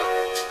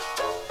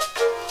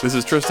This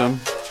is Tristan.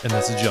 And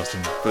this is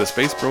Justin. For the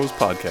Space Bros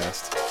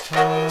Podcast.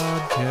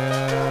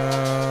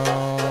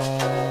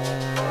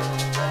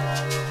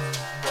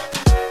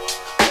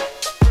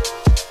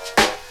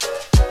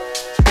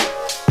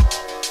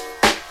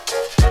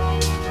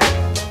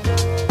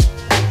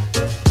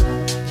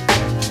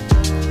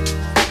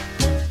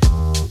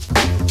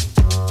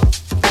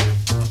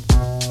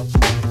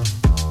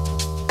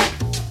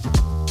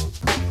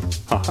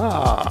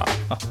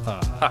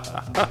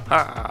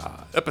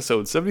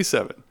 Episode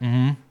 77.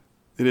 Mm-hmm.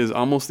 It is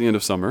almost the end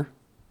of summer.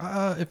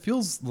 It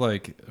feels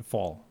like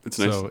fall. It's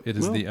nice. So it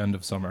is the end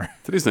of summer.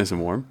 Today's nice and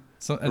warm.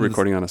 So We're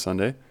recording on a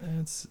Sunday.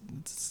 It's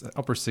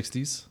upper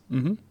 60s.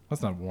 Mm-hmm.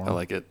 That's not warm. I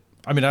like it.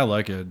 I mean, I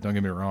like it. Don't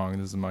get me wrong.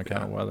 This is my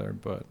kind of weather,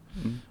 but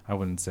I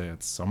wouldn't say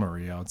it's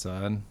summery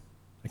outside.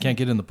 I can't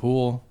get in the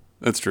pool.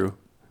 That's true.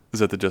 Is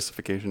that the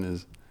justification?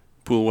 Is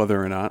pool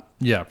weather or not?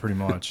 Yeah, pretty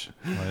much.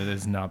 It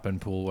has not been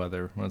pool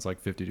weather when it's like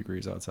 50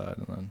 degrees outside,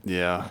 and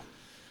then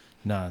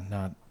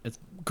not. It's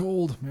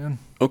cold, man.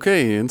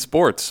 Okay, in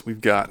sports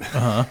we've got.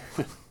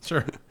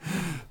 Sure.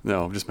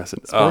 No, I'm just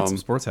messing.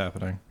 Sports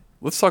happening.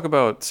 Let's talk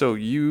about. So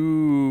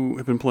you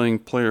have been playing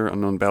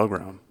PlayerUnknown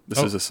Battleground.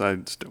 This is a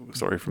side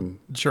story from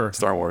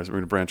Star Wars. We're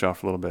going to branch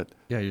off a little bit.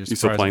 Yeah, you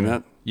still playing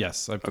that?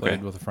 Yes, I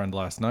played with a friend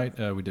last night.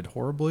 We did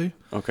horribly.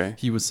 Okay.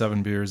 He was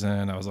 7 beers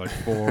in. I was like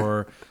 4. So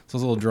I was a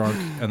little drunk.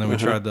 And then we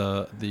tried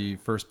the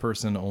first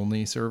person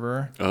only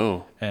server.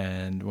 Oh.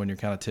 And when you're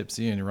kind of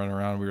tipsy and you run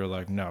around, we were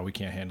like, no, we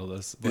can't handle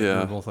this. Like, we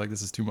were both like,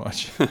 this is too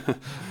much.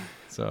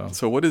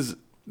 So what is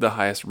the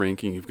highest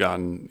ranking you've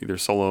gotten, either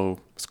solo,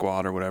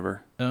 squad, or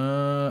whatever?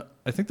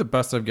 I think the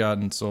best I've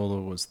gotten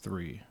solo was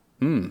 3.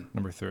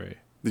 Number 3.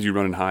 Did you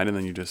run and hide and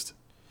then you just...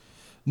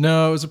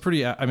 No, it was a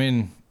pretty... I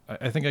mean,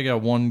 I think I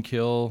got 1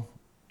 kill.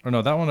 Or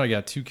no, that one I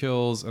got 2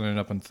 kills and ended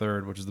up in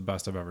 3rd, which is the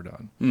best I've ever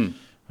done.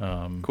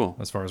 Cool.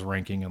 As far as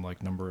ranking and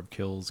like number of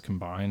kills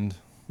combined.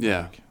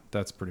 Yeah. Like,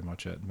 that's pretty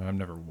much it. I've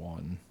never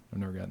won. I've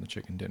never gotten the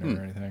chicken dinner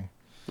or anything.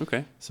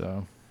 Okay.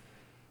 So...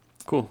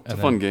 Cool. It's a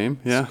fun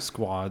game. Yeah.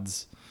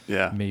 Squads.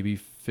 Yeah. Maybe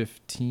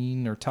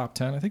 15 or top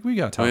 10. I think we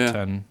got top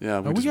 10. Yeah,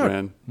 we just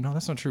ran. No,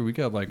 that's not true. We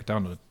got like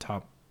down to the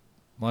top...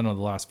 I don't know,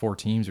 the last 4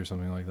 teams or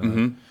something like that.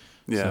 Mm-hmm.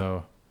 Yeah.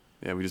 So,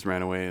 yeah, we just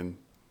ran away and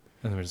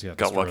then we just got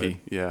destroyed. lucky.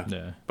 Yeah.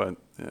 Yeah. But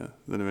yeah,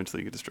 then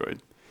eventually you get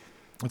destroyed.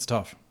 It's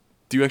tough.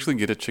 Do you actually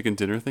get a chicken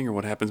dinner thing, or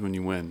what happens when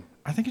you win?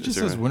 I think it just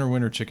says winner,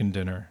 winner, chicken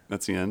dinner.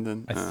 That's the end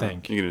then? I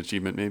think. You get an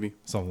achievement maybe?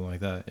 Something like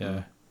that,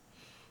 yeah.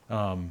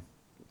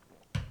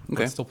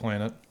 Okay. Still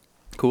playing it.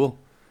 Cool.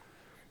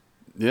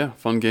 Yeah,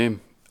 fun game.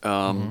 The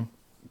only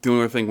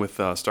other thing with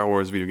Star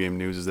Wars video game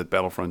news is that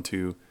Battlefront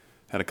 2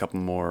 had a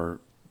couple more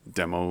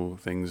demo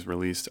things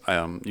released.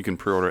 You can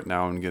pre-order it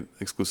now and get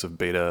exclusive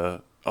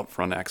beta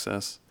upfront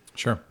access.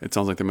 Sure. It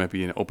sounds like there might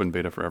be an open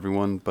beta for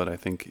everyone, but I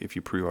think if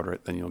you pre-order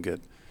it, then you'll get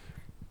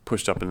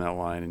pushed up in that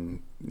line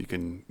and you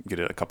can get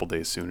it a couple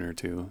days sooner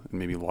too, and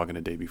maybe log in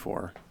a day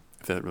before,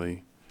 if that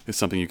really is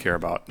something you care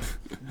about.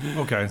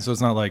 Okay, so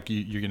it's not like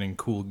you're getting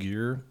cool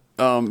gear?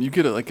 You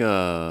get like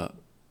a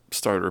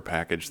starter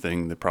package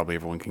thing that probably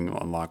everyone can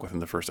unlock within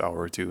the first hour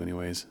or two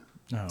anyways.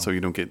 Oh. So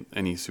you don't get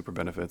any super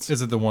benefits.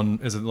 Is it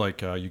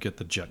like you get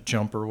the jet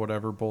jump or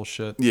whatever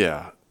bullshit?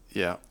 Yeah.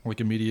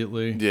 Like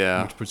immediately?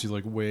 Yeah. Which puts you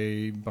like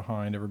way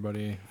behind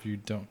everybody if you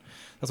don't.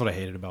 That's what I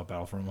hated about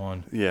Battlefront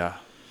 1. Yeah.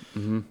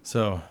 Mm-hmm.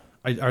 So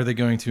are they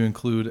going to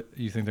include,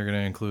 you think they're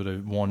going to include a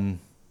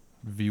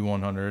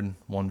 1v100,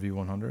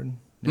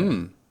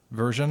 1v100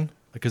 version?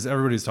 Because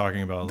everybody's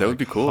talking about that would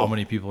be cool. How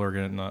many people are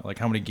going to, like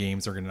how many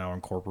games are going to now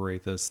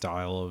incorporate this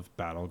style of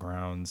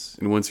battlegrounds.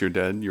 And once you're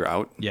dead, you're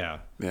out? Yeah.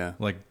 Yeah.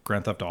 Like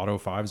Grand Theft Auto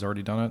 5's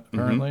already done it,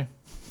 apparently.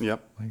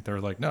 Yep. Like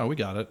they're like, no, we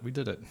got it. We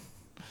did it.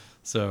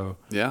 So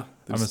yeah,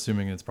 I'm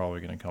assuming it's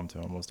probably going to come to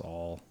almost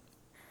all.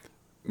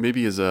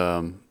 Maybe as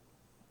like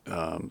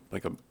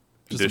a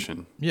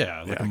addition. Like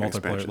a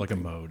multiplayer, like a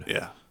mode.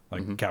 Yeah.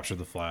 Like capture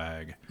the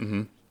flag,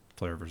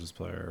 player versus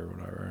player or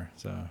whatever.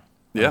 So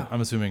yeah,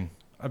 I'm assuming.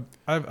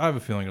 I have a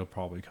feeling it'll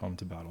probably come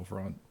to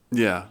Battlefront.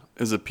 Yeah,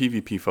 as a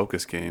PvP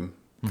focused game,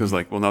 because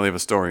now they have a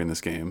story in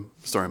this game,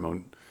 story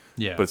mode.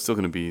 Yeah, but it's still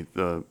going to be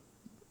the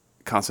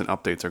constant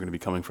updates are going to be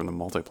coming from the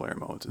multiplayer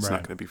modes. It's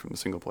not going to be from the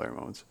single player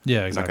modes.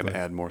 Yeah, exactly. It's not going to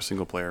add more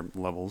single player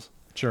levels.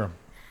 Sure.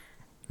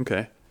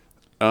 Okay.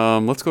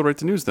 Let's go right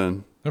to news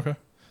then. Okay.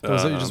 So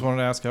was it you just wanted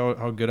to ask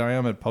how good I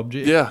am at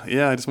PUBG?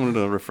 Yeah. I just wanted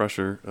a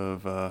refresher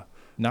of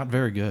not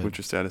very good. What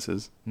your status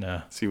is.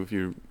 No. See if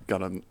you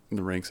got on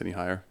the ranks any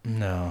higher.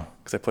 No.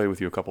 Because I played with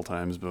you a couple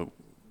times, but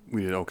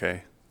we did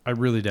okay. I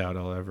really doubt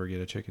I'll ever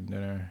get a chicken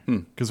dinner.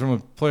 Because from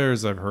the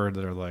players I've heard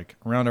that are like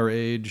around our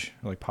age,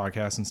 like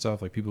podcasts and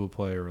stuff, like people who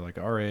play are like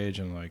our age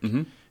and like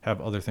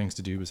have other things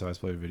to do besides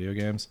play video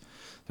games.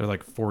 They're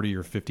like 40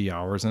 or 50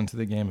 hours into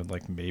the game and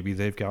like maybe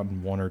they've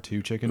gotten 1 or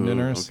 2 chicken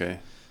dinners. Okay.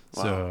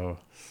 Wow. So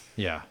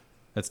yeah,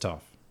 it's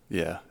tough.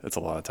 Yeah, it's a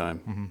lot of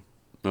time.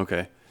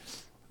 Okay.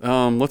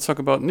 Let's talk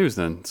about news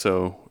then.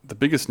 So the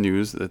biggest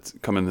news that's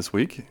coming this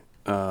week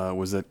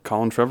was that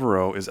Colin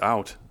Trevorrow is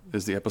out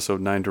as the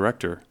episode 9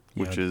 director,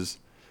 which is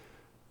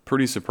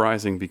pretty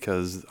surprising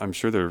because I'm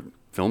sure they're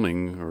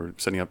filming or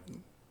setting up,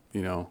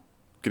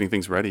 getting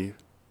things ready.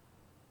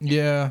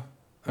 Yeah.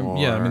 I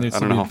mean, they'd I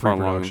still don't know be how in far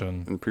along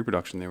pre-production. in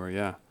pre-production they were.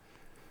 Yeah.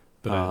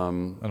 But I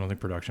don't think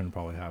production would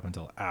probably happen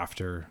until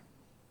after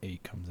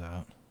 8 comes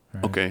out.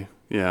 Right? Okay.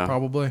 Yeah.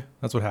 Probably.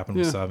 That's what happened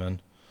with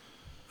 7.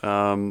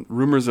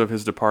 Rumors of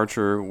his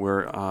departure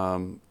were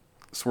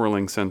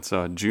swirling since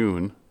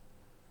June,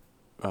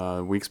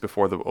 weeks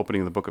before the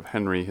opening of the Book of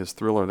Henry, his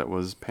thriller that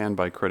was panned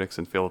by critics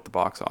and failed at the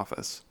box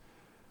office.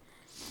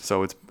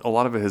 So a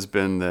lot of it has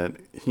been that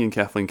he and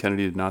Kathleen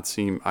Kennedy did not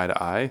seem eye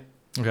to eye.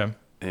 Okay.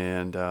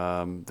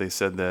 And they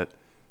said that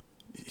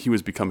he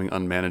was becoming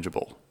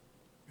unmanageable.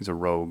 He's a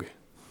rogue.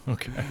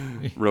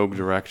 Okay. Rogue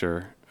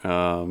director.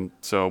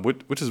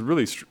 Which is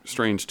really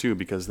strange too,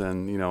 because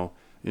then,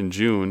 in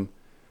June,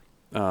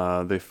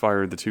 they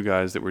fired the 2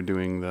 guys that were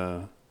doing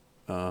the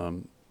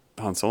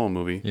Han Solo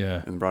movie.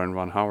 Yeah. And brought in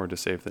Ron Howard to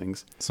save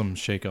things. Some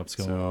shakeups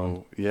going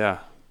on. Yeah.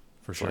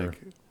 For sure.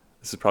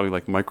 This is probably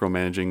like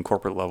micromanaging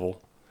corporate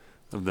level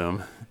of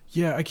them.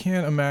 Yeah, I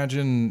can't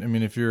imagine. I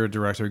mean, if you're a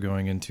director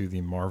going into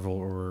the Marvel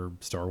or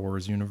Star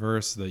Wars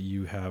universe, that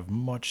you have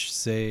much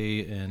say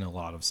in a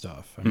lot of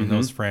stuff. I mean,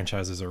 those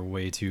franchises are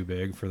way too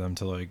big for them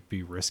to like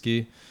be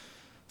risky.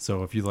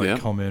 So if you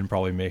come in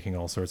probably making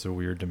all sorts of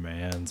weird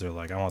demands or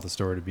like, I want the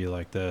story to be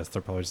like this,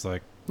 they're probably just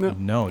like,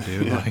 no,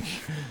 dude. Like,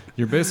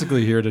 you're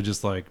basically here to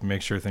just like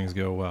make sure things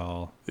go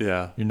well.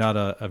 Yeah. You're not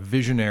a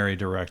visionary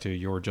director.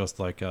 You're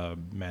just like a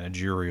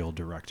managerial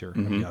director,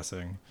 I'm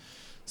guessing.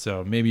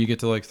 So maybe you get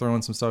to like throw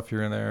in some stuff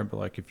here and there, but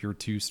like if you're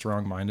too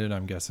strong-minded,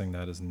 I'm guessing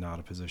that is not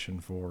a position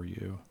for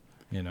you.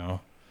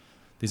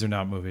 These are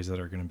not movies that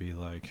are going to be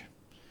like,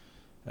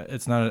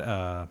 it's not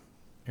a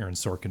Aaron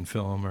Sorkin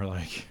film or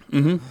like,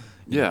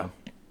 they're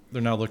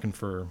not looking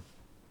for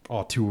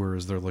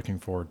auteurs. They're looking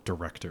for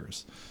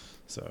directors.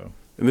 So,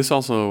 and this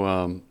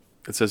also,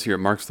 it says here, it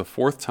marks the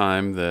 4th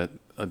time that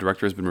a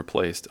director has been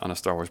replaced on a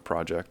Star Wars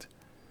project.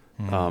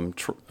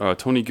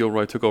 Tony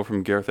Gilroy took over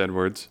from Gareth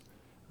Edwards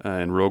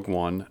in Rogue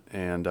One,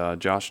 and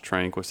Josh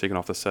Trank was taken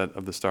off the set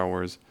of the Star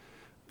Wars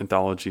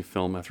anthology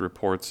film after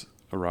reports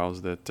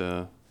arose. We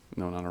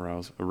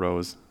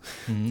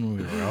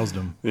aroused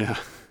him. Yeah.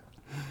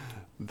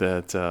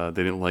 That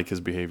they didn't like his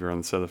behavior on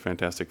the set of the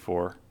Fantastic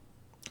Four.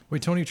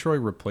 Wait, Tony Troy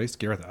replaced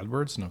Gareth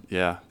Edwards? No.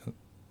 Yeah.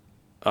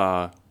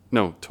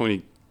 No,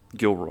 Tony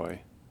Gilroy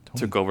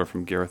took over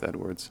from Gareth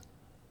Edwards.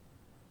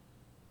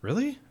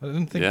 Really? I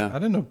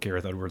didn't know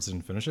Gareth Edwards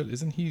didn't finish it.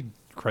 Isn't he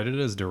credited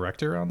as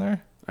director on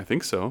there? I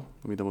think so.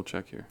 Let me double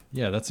check here.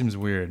 Yeah, that seems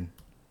weird.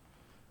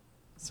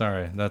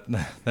 Sorry, that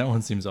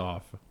one seems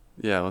off.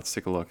 Yeah, let's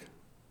take a look.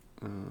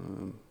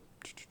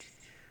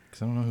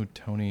 Because I don't know who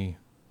Tony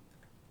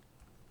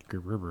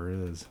Gerber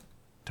is.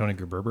 Tony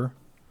Gerber?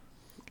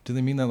 Do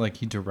they mean that like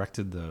he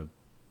directed the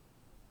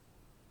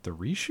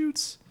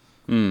reshoots?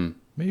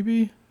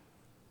 Maybe?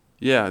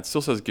 Yeah, it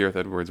still says Gareth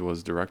Edwards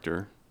was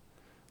director.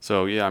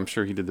 So yeah, I'm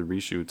sure he did the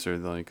reshoots or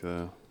like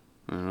I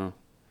don't know.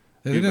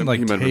 They didn't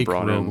like take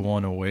Rogue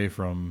One away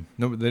from.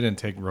 No, they didn't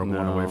take Rogue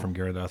One away from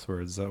Gareth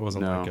Edwards. That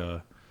wasn't like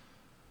a.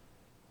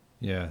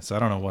 Yeah, so I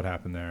don't know what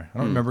happened there. I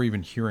don't remember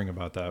even hearing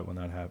about that when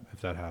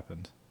if that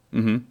happened.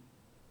 Mm-hmm.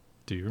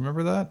 Do you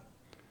remember that?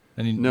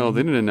 They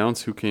didn't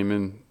announce who came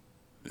in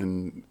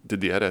and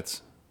did the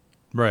edits.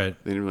 Right.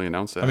 They didn't really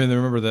announce that. I mean, I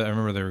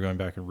remember they were going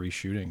back and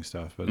reshooting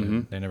stuff, but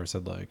they never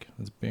said like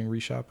it's being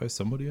reshot by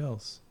somebody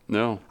else.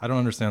 No. I don't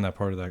understand that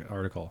part of that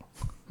article.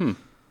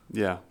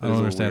 Yeah. I don't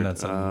understand that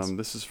sentence.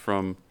 This is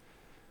from,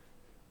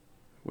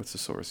 what's the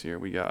source here?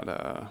 We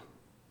got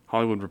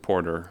Hollywood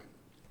Reporter.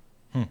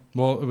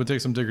 Well, it would take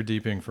some digger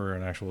deeping for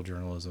an actual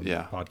journalism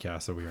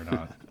podcast that we are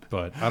not.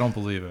 But I don't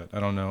believe it. I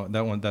don't know.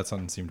 That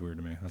sentence seemed weird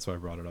to me. That's why I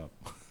brought it up.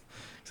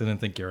 Because I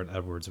didn't think Gareth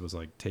Edwards was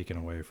like taken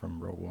away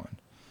from Rogue One.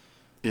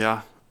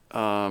 Yeah.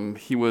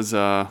 He was,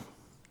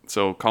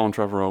 so Colin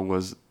Trevorrow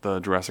was the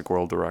Jurassic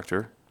World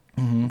director,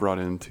 brought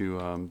in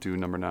to do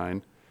number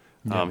 9.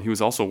 He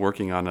was also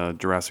working on a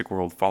Jurassic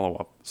World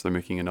follow-up, so they're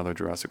making another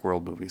Jurassic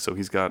World movie. So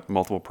he's got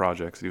multiple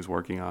projects he was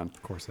working on.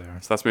 Of course they are.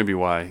 So that's maybe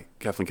why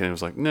Kathleen Kennedy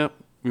was like, nope,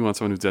 we want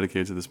someone who's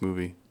dedicated to this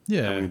movie.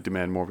 Yeah. And we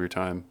demand more of your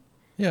time.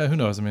 Yeah, who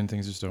knows? I mean,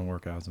 things just don't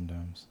work out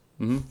sometimes.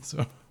 Mm-hmm.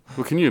 So,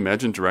 well, can you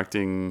imagine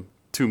directing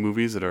 2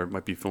 movies that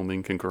might be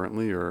filming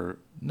concurrently or,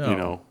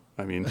 no.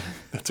 I mean,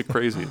 that's a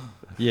crazy,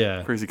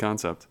 crazy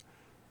concept.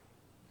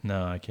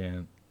 No, I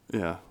can't.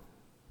 Yeah.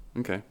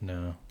 Okay.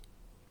 No.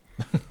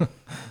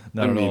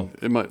 Not at all.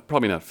 It might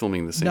probably not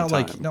filming the same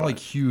time. Not like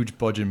huge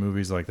budget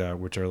movies like that,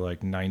 which are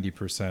like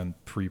 90%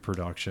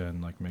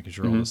 pre-production, like making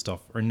sure all this stuff.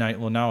 Or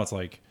now it's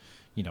like,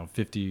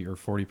 50 or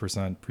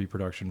 40%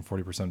 pre-production,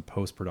 40%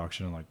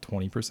 post-production, and like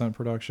 20%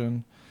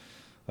 production.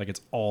 Like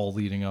it's all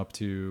leading up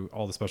to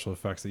all the special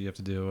effects that you have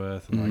to deal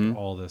with, and like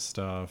all this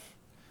stuff.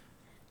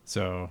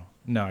 So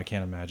no, I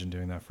can't imagine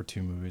doing that for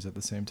 2 movies at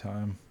the same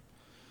time.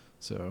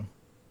 So.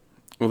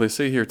 Well, they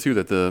say here, too,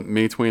 that the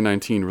May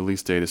 2019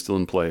 release date is still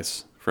in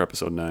place for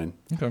Episode 9.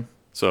 Okay.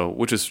 So,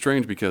 which is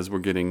strange because we're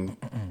getting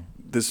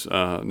this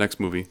next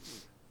movie,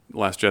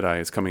 Last Jedi,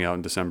 is coming out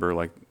in December,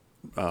 like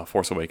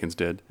Force Awakens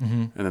did,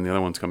 and then the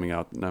other one's coming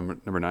out. Number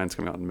 9's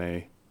coming out in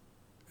May,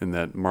 in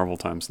that Marvel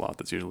time slot.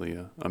 That's usually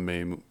a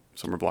May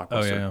summer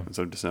blockbuster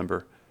instead of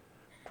December.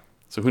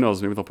 So who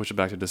knows? Maybe they'll push it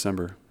back to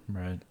December.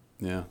 Right.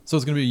 Yeah. So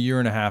it's going to be a year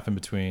and a half in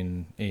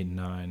between 8 and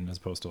 9, as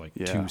opposed to like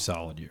 2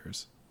 solid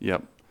years.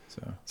 Yep.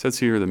 So it says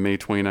here the May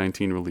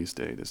 2019 release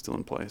date is still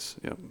in place.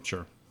 Yep.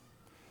 Sure.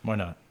 Why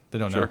not? They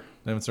don't know.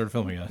 They haven't started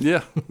filming yet.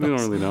 Yeah, we don't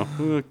really know.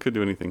 It could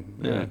do anything.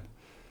 Yeah.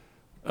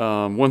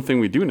 Right. One thing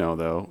we do know,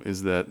 though,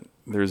 is that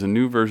there's a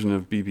new version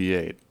of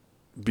BB-8,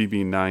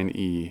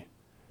 BB-9E,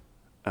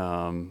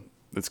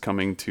 that's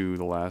coming to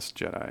The Last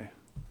Jedi.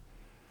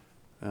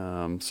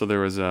 So there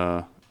was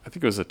I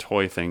think it was a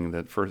toy thing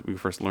that we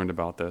first learned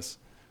about this.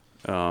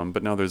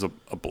 But now there's a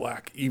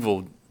black,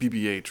 evil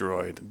BB-8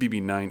 droid,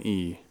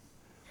 BB-9E.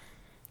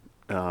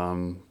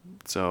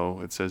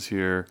 So it says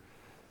here,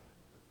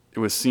 it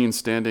was seen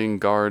standing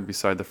guard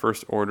beside the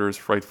First Order's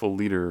frightful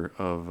leader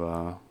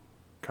of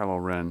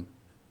Kylo Ren.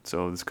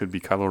 So this could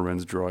be Kylo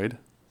Ren's droid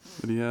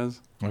that he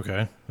has.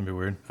 Okay, that'd be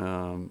weird.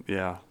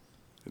 Yeah.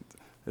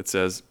 It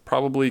says,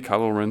 probably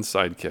Kylo Ren's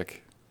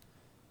sidekick.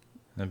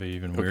 That'd be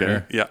even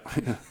weirder. Okay. Yeah.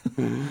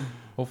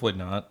 Hopefully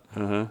not.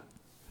 Uh-huh.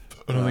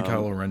 I don't think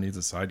Kylo Ren needs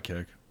a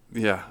sidekick.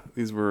 Yeah,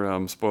 these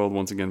were spoiled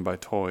once again by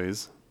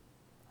toys.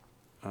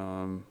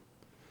 I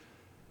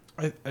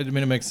mean,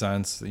 it makes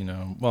sense, you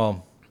know.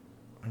 Well,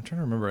 I'm trying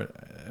to remember it.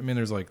 I mean,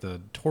 there's like the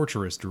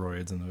torturous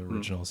droids in the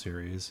original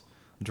series,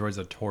 the droids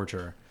that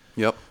torture.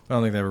 Yep. I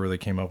don't think they ever really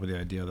came up with the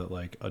idea that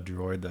like a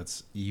droid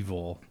that's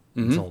evil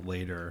until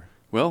later.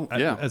 Well,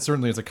 yeah.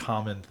 Certainly it's a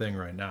common thing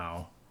right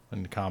now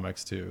in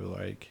comics too,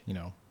 like, you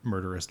know,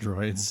 murderous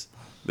droids.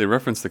 They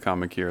reference the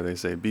comic here. They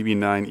say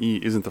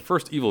BB-9E isn't the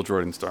first evil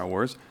droid in Star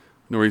Wars,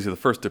 nor is he the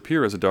first to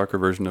appear as a darker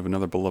version of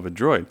another beloved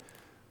droid.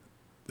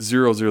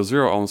 000,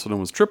 also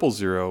known as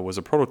 000, was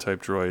a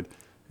prototype droid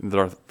in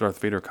the Darth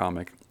Vader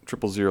comic.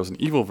 000 is an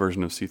evil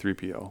version of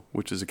C-3PO,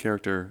 which is a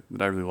character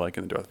that I really like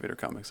in the Darth Vader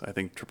comics. I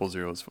think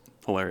 000 is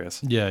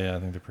hilarious. Yeah, I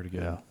think they're pretty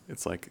good. Yeah,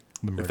 it's like,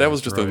 if that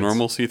was just droids. a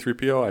normal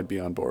C-3PO, I'd be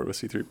on board with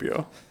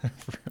C-3PO.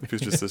 If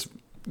it's just this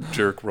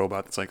jerk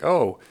robot that's like,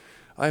 oh,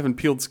 I haven't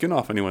peeled skin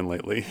off anyone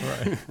lately.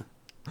 Right.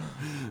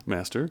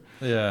 Master.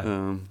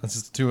 Yeah.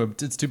 It's too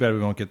bad we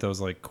won't get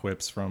those like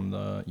quips from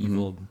the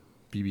evil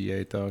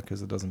BB-8 though,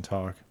 because it doesn't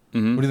talk.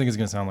 What do you think it's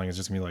going to sound like? It's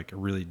just going to be like a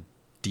really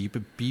deep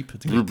beep.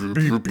 It's gonna be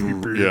beep,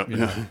 beep, beep, yeah.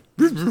 Yeah.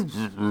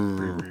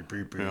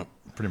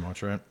 Pretty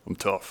much, right? I'm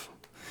tough.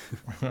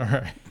 All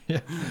right.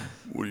 Yeah.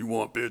 What do you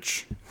want,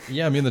 bitch?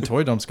 Yeah, I mean, the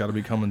toy dump's got to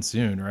be coming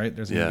soon, right?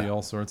 There's going to be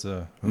all sorts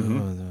of...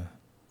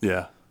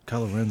 Yeah.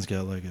 Kylo Ren's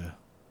got like a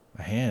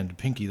hand,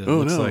 pinky, that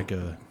looks like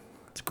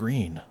it's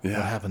green. Yeah.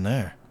 What happened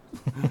there?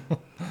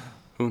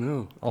 Oh,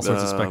 no. All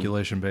sorts of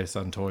speculation based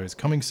on toys.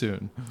 Coming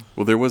soon.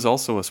 Well, there was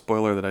also a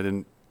spoiler that I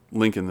didn't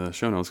link in the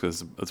show notes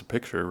because it's a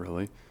picture,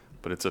 really.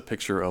 But it's a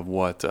picture of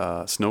what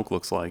Snoke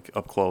looks like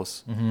up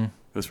close. It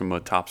was from a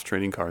Topps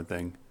trading card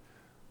thing.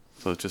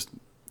 So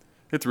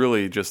it's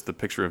really just the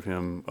picture of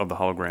him, of the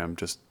hologram,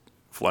 just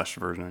flesh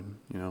version,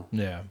 you know?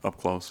 Yeah. Up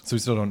close. So we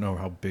still don't know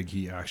how big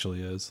he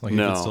actually is. Like, he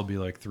could still be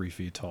like 3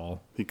 feet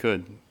tall. He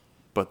could.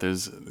 But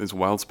there's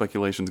wild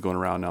speculations going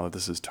around now that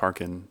this is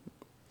Tarkin.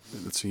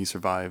 He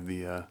survived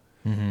the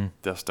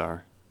Death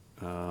Star.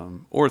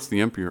 Or it's the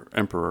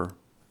Emperor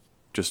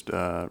just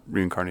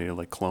reincarnated,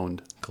 like cloned.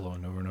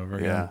 Cloned over and over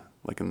again. Yeah,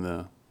 like in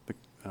the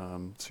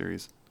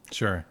series.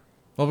 Sure.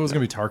 Well, if it was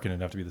going to be Tarkin,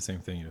 it'd have to be the same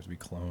thing. You'd have to be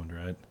cloned,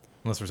 right?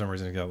 Unless for some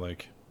reason he got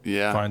like...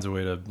 finds a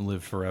way to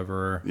live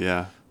forever.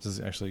 Yeah. This is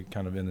actually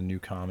kind of in the new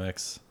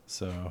comics,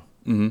 so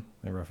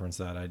they reference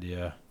that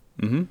idea.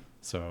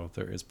 So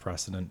there is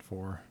precedent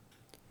for...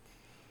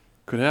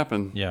 Could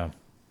happen. Yeah.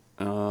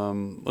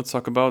 Let's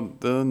talk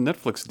about the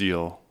Netflix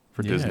deal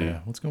for Disney.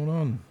 Yeah, what's going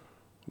on?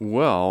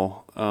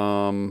 Well,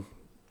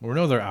 we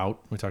know they're out.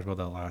 We talked about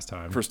that last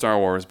time. For Star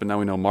Wars, but now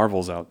we know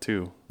Marvel's out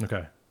too.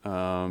 Okay.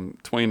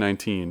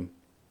 2019.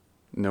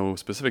 No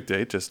specific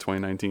date, just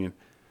 2019.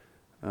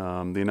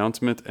 The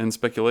announcement and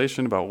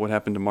speculation about what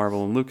happened to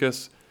Marvel and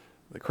Lucas.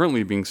 They're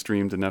currently being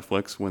streamed to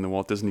Netflix when the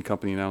Walt Disney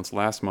Company announced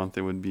last month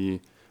it would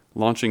be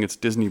launching its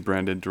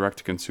Disney-branded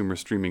direct-to-consumer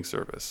streaming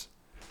service.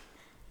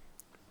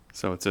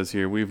 So it says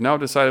here, we've now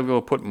decided we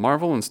will put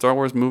Marvel and Star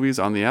Wars movies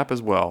on the app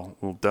as well.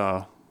 Well,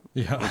 duh.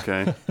 Yeah.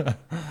 Okay.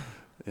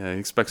 Yeah, he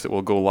expects it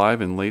will go live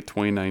in late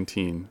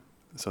 2019.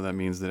 So that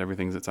means that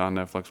everything that's on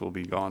Netflix will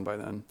be gone by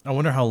then. I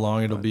wonder how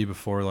long it'll be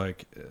before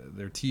like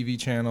their TV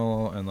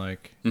channel and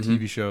like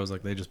TV shows,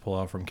 like they just pull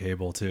out from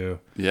cable too.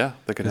 Yeah,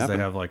 that could happen. Because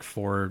they have like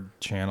 4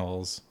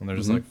 channels and they're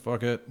just like,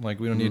 fuck it. Like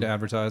we don't need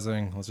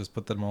advertising. Let's just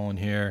put them all in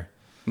here.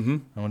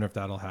 I wonder if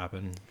that'll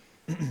happen.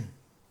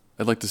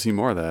 I'd like to see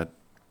more of that,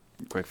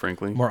 quite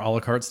frankly. More a la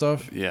carte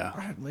stuff?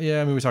 Yeah.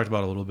 Yeah, I mean, we talked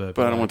about it a little bit.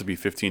 But I don't want it to be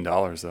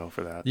 $15 though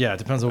for that. Yeah, it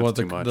depends on what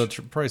the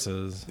price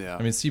is. Yeah.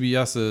 I mean,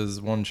 CBS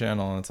is one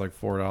channel and it's like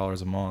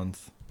 $4 a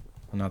month.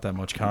 Not that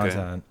much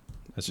content.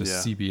 It's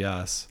just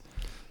CBS.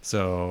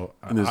 So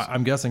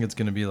I'm guessing it's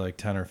going to be like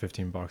 $10 or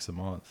 $15 a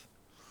month.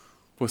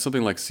 with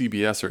something like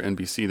CBS or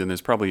NBC, then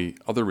there's probably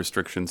other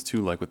restrictions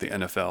too, like with the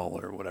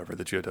NFL or whatever,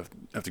 that you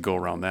have to go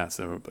around that.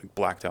 So like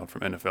blacked out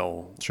from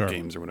NFL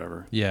games or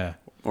whatever. Yeah.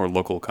 Or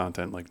local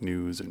content like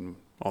news and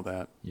all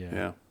that.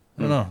 Yeah.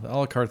 I don't know. The a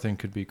la carte thing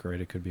could be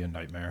great. It could be a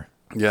nightmare.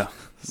 Yeah.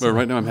 But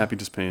right now I'm happy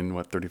just paying,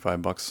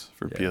 $35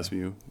 for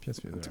PSVU.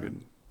 PSVU. That's a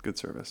good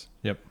service.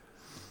 Yep.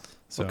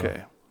 So,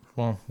 okay.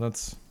 Well,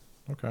 that's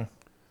okay.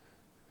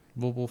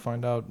 We'll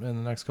find out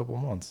in the next couple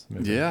of months.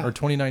 Maybe. Yeah. Or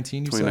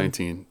 2019, you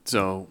 2019. said?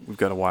 So we've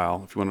got a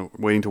while. If you want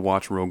to waiting to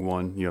watch Rogue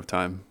One, you have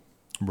time.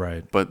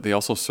 Right. But they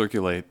also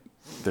circulate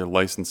their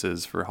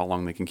licenses for how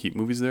long they can keep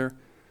movies there.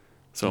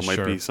 So it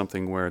might be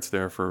something where it's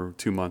there for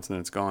 2 months and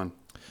then it's gone.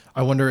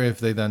 I wonder if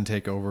they then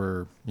take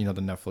over, the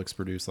Netflix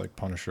produced like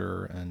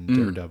Punisher and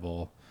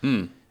Daredevil.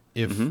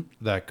 If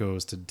that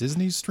goes to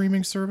Disney's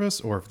streaming service,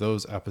 or if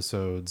those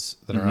episodes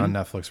that are on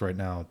Netflix right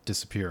now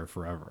disappear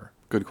forever.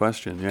 Good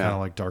question. Yeah. Kind of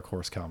like Dark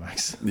Horse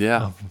comics.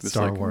 Yeah.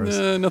 Star Wars.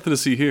 Nothing to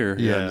see here.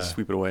 Yeah. Just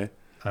sweep it away.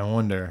 I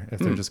wonder if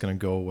they're just going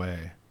to go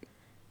away.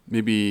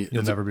 Maybe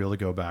you'll never be able to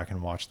go back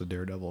and watch the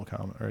Daredevil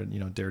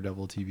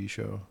Daredevil TV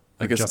show.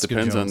 I guess Jessica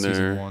it depends Jones,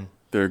 on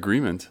their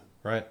agreement.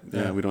 Right.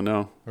 Yeah, we don't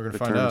know. We're going to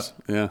find out.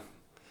 Yeah.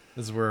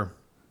 This is where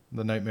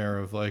the nightmare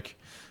of like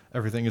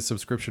everything is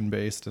subscription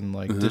based and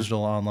like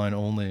digital online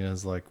only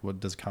is like, what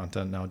does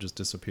content now just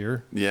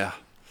disappear? Yeah.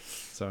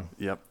 So,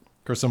 yep.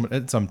 Of course,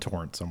 it's some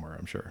torrent somewhere,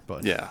 I'm sure.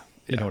 But you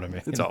know what I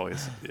mean. It's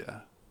always,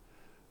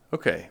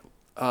 Okay.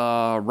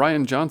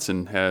 Ryan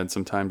Johnson had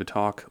some time to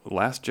talk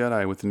Last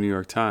Jedi with the New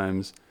York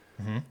Times.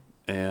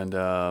 And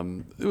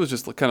it was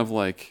just kind of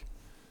like,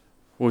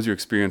 what was your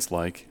experience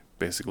like,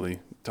 basically,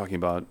 talking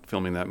about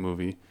filming that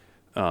movie.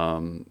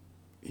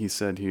 He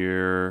said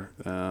here,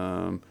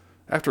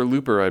 after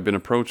Looper, I'd been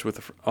approached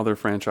with other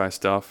franchise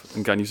stuff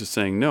and gotten used to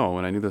saying no,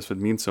 and I knew this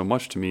would mean so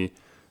much to me.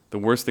 The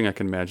worst thing I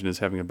can imagine is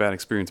having a bad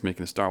experience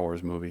making a Star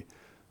Wars movie.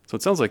 So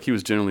it sounds like he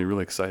was generally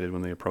really excited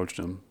when they approached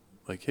him.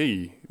 Like,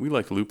 hey, we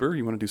like Looper.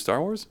 You want to do Star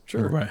Wars?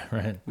 Sure.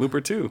 Right.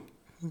 Looper 2.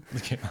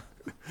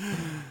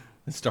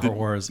 Star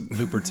Wars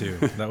Looper 2.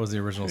 That was the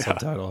original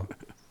subtitle.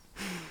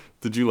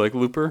 Did you like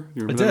Looper?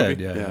 You I did,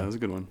 yeah. Yeah, it was a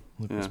good one.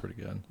 Looper was pretty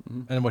good.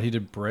 And what he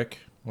did, Brick.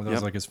 Well, that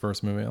was like his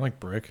first movie. I like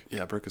Brick.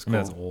 Yeah, Brick is cool. I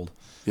mean, that's old.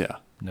 Yeah.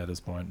 At this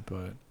point,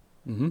 but.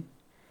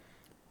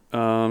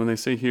 And they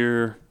say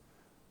here,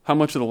 how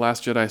much of the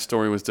Last Jedi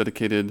story was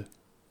dedicated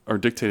or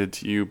dictated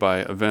to you by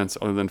events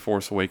other than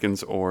Force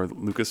Awakens or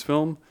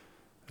Lucasfilm?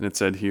 And it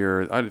said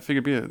here, I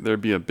figured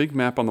there'd be a big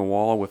map on the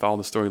wall with all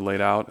the story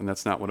laid out, and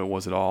that's not what it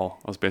was at all.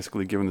 I was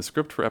basically given the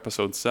script for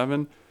episode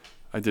 7.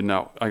 I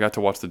got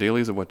to watch the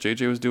dailies of what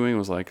JJ was doing and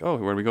was like, oh,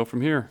 where do we go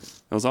from here?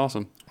 That was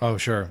awesome. Oh,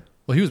 sure.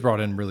 Well, he was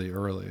brought in really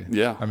early.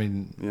 Yeah. I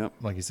mean,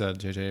 like you said,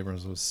 JJ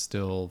Abrams was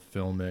still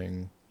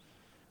filming,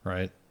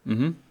 right?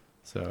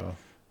 So.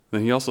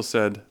 Then he also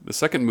said, the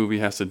second movie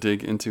has to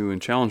dig into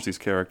and challenge these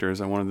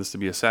characters. I wanted this to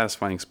be a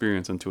satisfying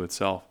experience unto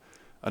itself.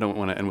 I don't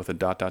want to end with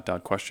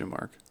a ... question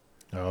mark.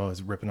 Oh,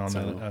 it's ripping on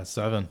that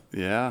 7.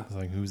 Yeah. It's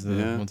like,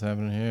 what's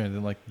happening here?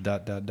 They're like, ...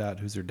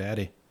 who's your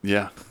daddy?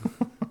 Yeah.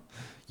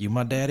 You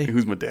my daddy?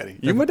 Who's my daddy?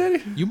 You my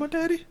daddy? You my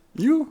daddy?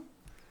 You?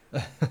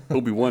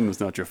 Obi-Wan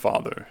was not your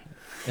father.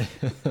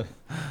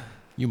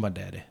 You my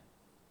daddy.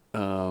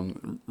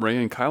 Rey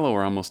and Kylo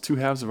are almost two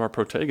halves of our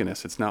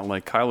protagonists. It's not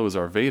like Kylo is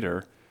our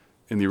Vader.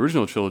 In the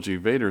original trilogy,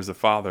 Vader is the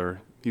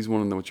father. He's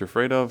one that you're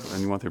afraid of,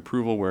 and you want the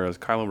approval, whereas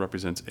Kylo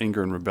represents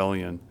anger and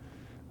rebellion.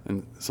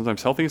 And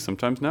sometimes healthy,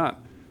 sometimes not.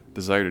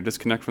 Desire to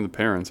disconnect from the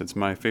parents. It's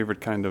my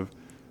favorite kind of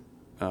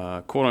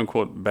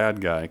quote-unquote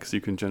bad guy, because you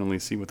can generally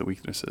see what the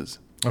weakness is.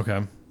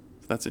 Okay.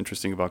 So that's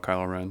interesting about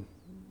Kylo Ren.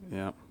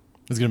 Yeah.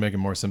 It's going to make him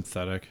more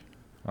sympathetic,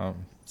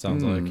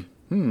 sounds like.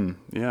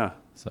 Yeah.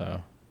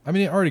 So, I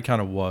mean, he already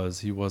kind of was.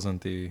 He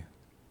wasn't the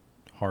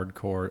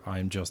hardcore,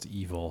 I'm just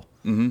evil.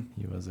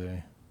 He was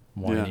a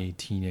whiny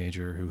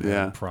teenager who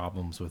had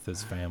problems with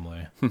his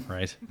family,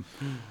 right?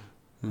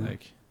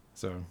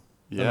 So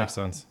that makes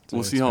sense.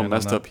 We'll see how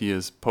messed up he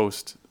is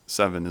post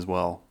 7 as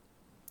well.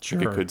 Sure.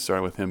 Like it could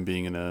start with him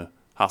being in a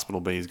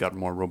hospital bay. He's got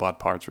more robot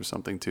parts or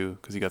something too,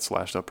 because he got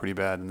slashed up pretty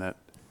bad in that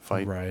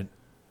fight. Right.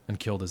 And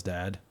killed his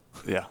dad.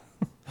 Yeah.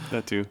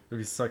 That too.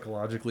 He's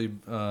psychologically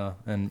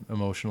and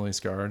emotionally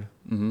scarred.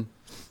 And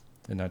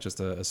not just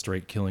a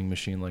straight killing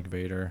machine like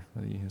Vader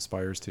that he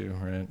aspires to,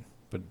 right?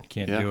 But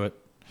can't do it.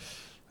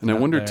 And I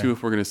wonder too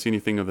if we're going to see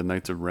anything of the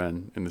Knights of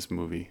Ren in this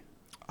movie.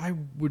 I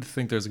would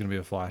think there's going to be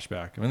a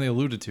flashback. I mean, they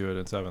alluded to it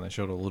in 7. They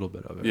showed a little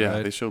bit of it. Yeah,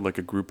 right? they showed like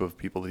a group of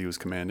people that he was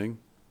commanding,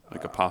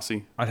 like a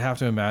posse. I'd have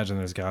to imagine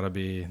there's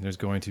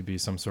going to be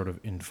some sort of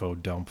info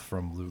dump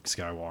from Luke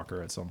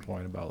Skywalker at some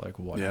point about like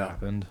what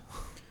happened.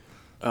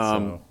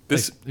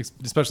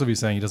 Especially if he's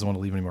saying he doesn't want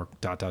to leave any more ...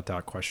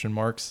 question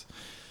marks.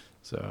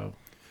 So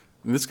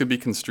this could be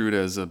construed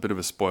as a bit of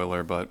a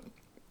spoiler, but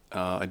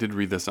I did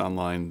read this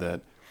online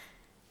that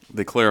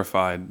they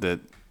clarified that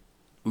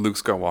Luke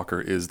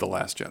Skywalker is the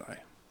last Jedi.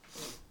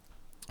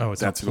 Oh,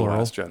 it's that's who the plural?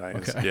 last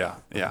Jedi is. Okay.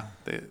 Yeah.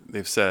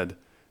 They've said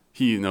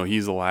he's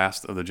the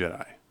last of the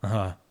Jedi,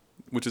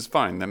 which is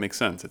fine. That makes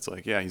sense. It's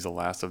like he's the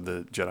last of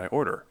the Jedi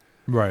Order.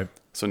 Right.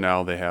 So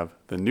now they have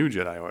the New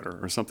Jedi Order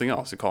or something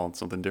else. They call it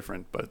something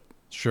different, but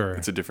Sure.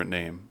 it's a different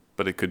name.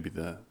 But it could be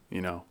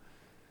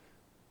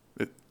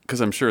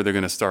because I'm sure they're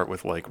going to start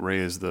with like Rey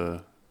as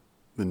the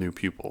new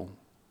pupil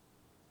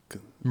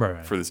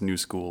Right. for this new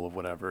school of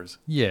whatever's.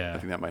 Yeah. I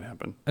think that might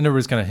happen. And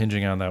everybody's kind of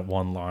hinging on that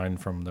one line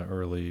from the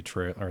early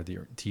or the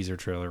teaser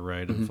trailer,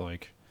 right? Of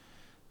like,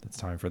 it's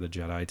time for the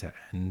Jedi to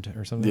end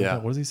or something. Yeah. Like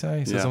that. What does he say?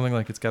 He says Yeah. something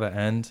like it's got to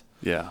end.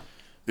 Yeah.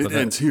 But It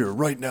ends here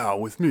right now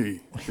with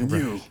me and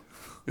you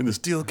in the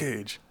steel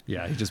cage.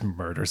 Yeah, he just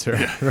murders her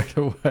right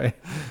away.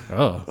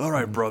 Oh, All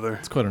right, brother.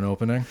 it's quite an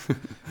opening.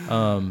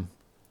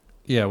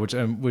 Yeah,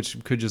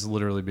 which could just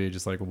literally be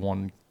just like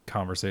one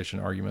conversation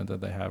argument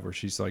that they have where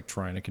she's like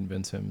trying to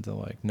convince him to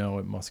like, no,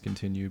 it must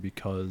continue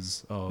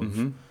because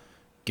of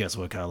guess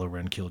what, Kylo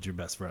Ren killed your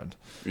best friend.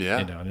 Yeah.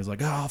 And he's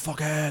like, oh,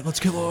 fuck it, let's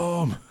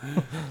kill him.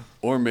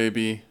 Or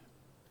maybe,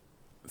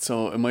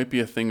 so it might be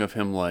a thing of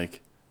him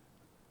like,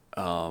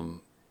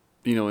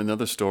 in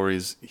other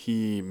stories,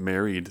 he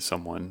married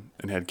someone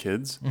and had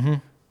kids. Mm-hmm.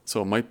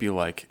 So it might be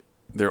like,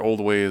 their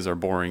old ways are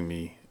boring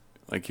me.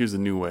 Like, here's a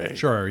new way.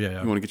 Sure,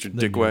 yeah. You want to get your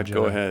The dick new wet? Jedi.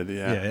 Go ahead.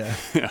 Yeah.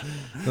 Yeah.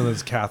 So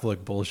there's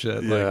Catholic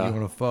bullshit. Yeah. Like, you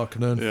want to fuck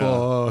and then Yeah.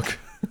 fuck.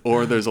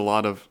 Or there's a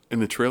lot of, in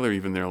the trailer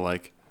even, they're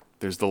like,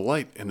 there's the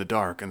light and the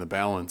dark and the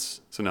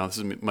balance. So now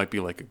might be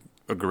like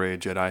a gray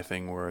Jedi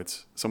thing where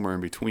it's somewhere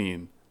in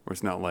between, where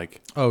it's not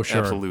like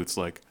absolutes,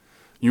 like,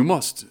 you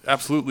must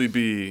absolutely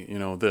be,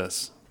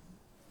 this.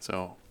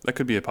 So that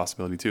could be a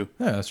possibility too.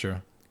 Yeah, that's true.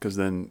 Because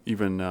then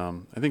even,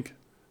 I think,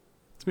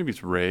 maybe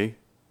it's Rey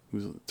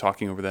who's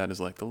talking over that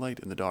is like the light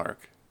and the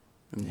dark.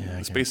 And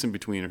the space in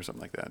between or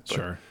something like that. But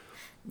Sure.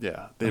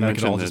 Yeah. And that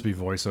could all just be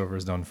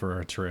voiceovers done for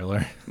a trailer.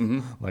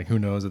 Mm-hmm. Like, who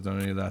knows if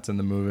any of that's in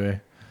the movie.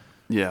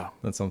 Yeah.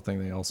 That's something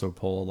they also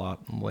pull a lot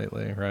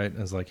lately, right?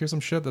 It's like, here's some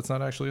shit that's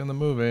not actually in the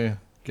movie.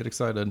 Get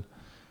excited.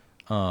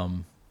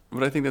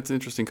 But I think that's an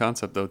interesting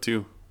concept, though,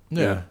 too.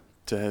 Yeah.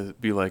 To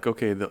be like,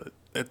 okay,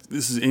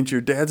 this ain't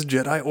your dad's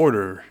Jedi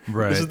Order.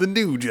 Right. This is the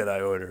new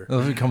Jedi Order.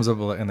 If it comes up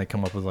with, and they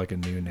come up with like a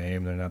new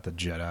name, they're not the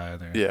Jedi.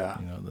 They're, I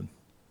don't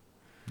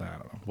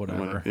know,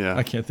 whatever. Yeah.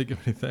 I can't think of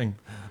anything.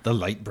 The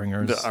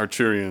Lightbringers. The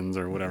Arturians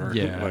or whatever.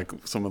 Yeah. Like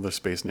some other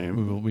space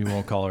name. We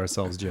won't call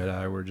ourselves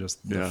Jedi. We're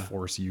just the Yeah.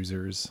 Force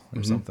users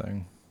or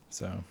something.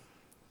 So.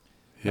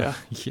 Yeah.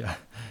 Yeah.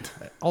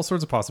 All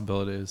sorts of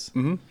possibilities.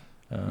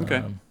 Mm-hmm.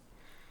 Okay.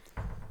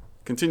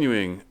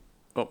 Continuing.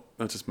 Oh,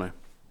 that's just my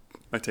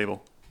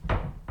table.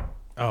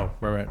 Oh,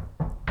 right.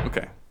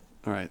 Okay.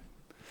 All right.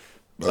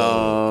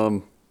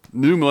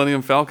 New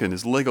Millennium Falcon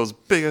is Lego's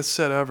biggest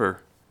set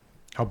ever.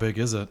 How big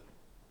is it?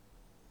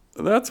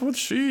 That's what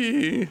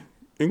she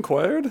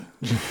inquired.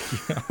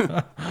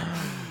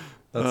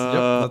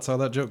 That's how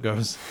that joke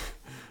goes.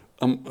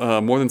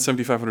 More than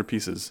 7,500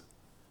 pieces.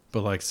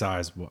 But like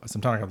size, so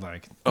I'm talking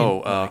like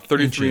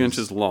 33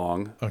 inches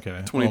long.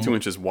 Okay. 22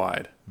 inches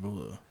wide.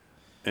 Ugh.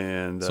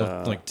 And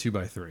So like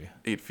 2x3.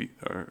 8 feet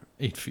or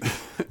 8 feet.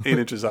 8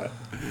 inches high.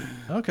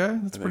 Okay,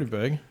 that's pretty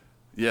big.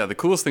 Yeah, the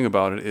coolest thing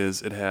about it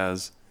is it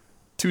has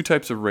 2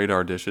 types of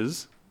radar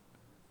dishes.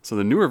 So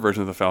the newer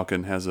version of the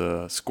Falcon has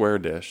a square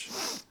dish.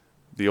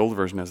 The older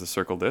version has a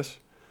circle dish.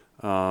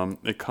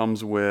 It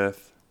comes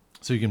with...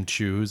 So you can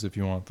choose if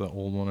you want the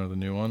old one or the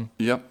new one?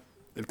 Yep.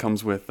 It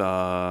comes with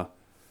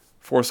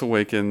Force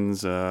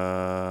Awakens,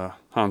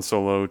 Han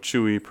Solo,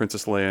 Chewie,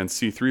 Princess Leia, and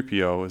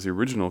C-3PO as the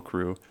original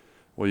crew.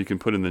 Well, you can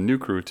put in the new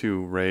crew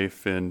too, Rey,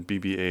 Finn,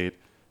 BB-8,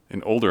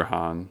 and older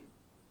Han.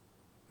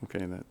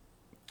 Okay,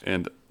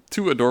 and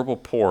 2 adorable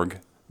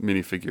Porg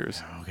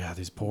minifigures. Oh, God,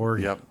 these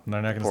Porg. Yep. And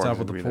they're not going to stop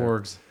with the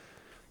Porgs.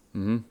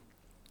 Mm-hmm.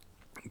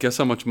 Guess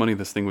how much money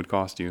this thing would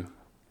cost you?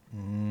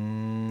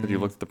 Have you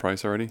looked at the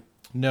price already?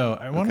 No,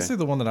 I want to say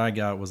the one that I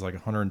got was like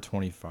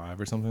 125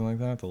 or something like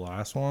that, the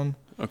last one.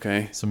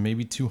 Okay. So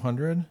maybe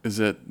 200. Is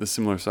it the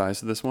similar size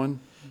to this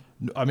one?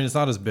 I mean, it's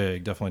not as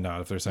big. Definitely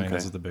not if they're saying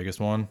this is the biggest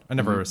one. I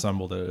never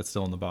assembled it. It's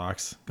still in the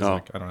box.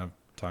 Like, I don't have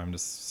time to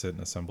sit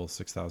and assemble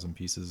 6,000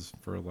 pieces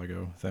for a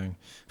Lego thing.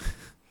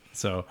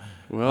 So,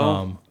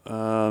 well,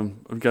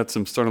 we've got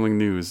some startling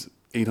news.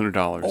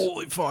 $800.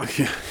 Holy fuck.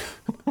 Yeah.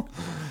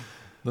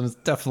 Then it's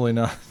definitely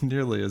not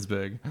nearly as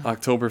big.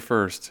 October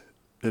 1st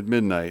at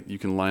midnight, you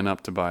can line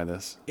up to buy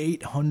this.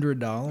 $800?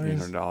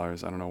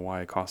 $800. I don't know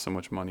why it costs so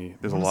much money.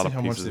 There's a lot of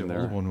pieces in there.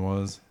 How much the old one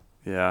was.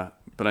 Yeah,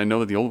 but I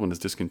know that the old one is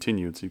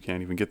discontinued, so you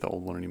can't even get the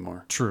old one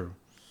anymore. True.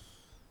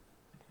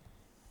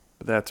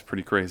 But that's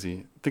pretty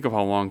crazy. Think of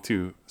how long,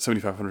 too,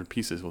 7,500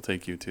 pieces will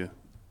take you to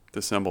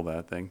assemble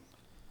that thing.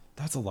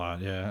 That's a lot,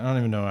 yeah. I don't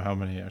even know how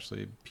many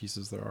actually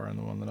pieces there are in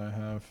the one that I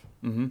have.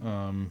 Mm-hmm.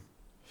 I'm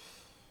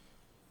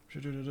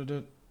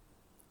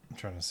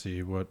trying to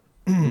see what...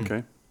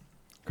 Okay.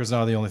 Because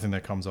now the only thing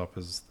that comes up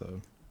is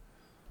the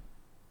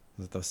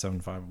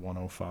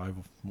 75105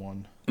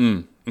 one.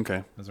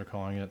 Okay. As they're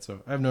calling it.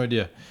 So I have no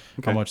idea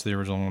how much the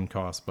original one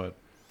cost, but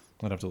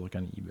I'd have to look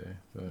on eBay.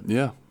 But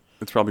yeah.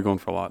 It's probably going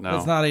for a lot now.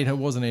 It's not it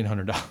wasn't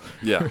 $800.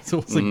 Yeah. So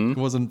it was like, it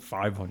wasn't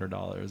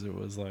 $500. It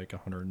was like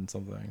 100 and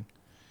something.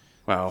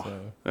 Wow,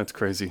 So, that's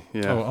crazy.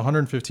 Yeah.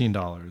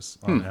 $115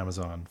 on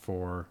Amazon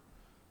for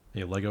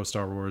a Lego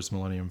Star Wars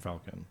Millennium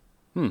Falcon.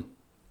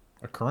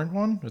 A current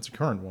one? It's a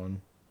current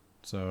one.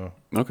 So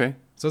Okay. it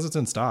says it's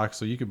in stock,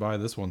 so you could buy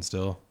this one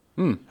still.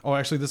 Oh,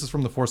 actually, this is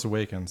from The Force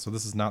Awakens, so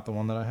this is not the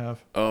one that I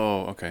have.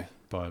 Oh, okay.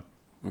 But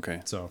Okay.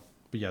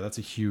 but yeah, that's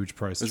a huge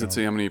price. Does it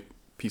say how many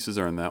pieces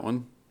are in that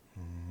one?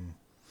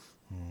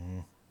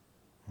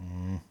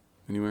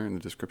 Anywhere in the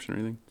description or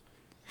anything?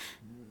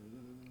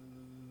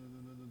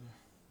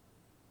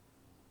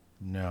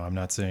 No, I'm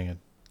not seeing a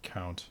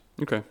count.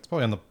 Okay. It's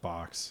probably on the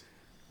box.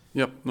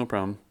 Yep, no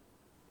problem.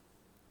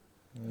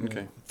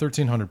 Okay.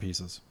 1,300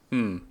 pieces.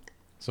 Hmm.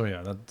 So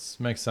yeah, that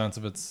makes sense.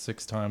 If it's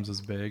 6 times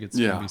as big, it's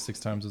Yeah. going to be 6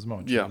 times as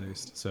much Yeah. at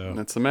least. So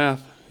That's the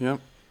math. Yep.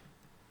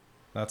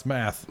 that's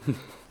math.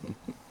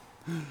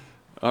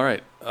 All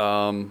right. So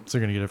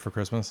you're going to get it for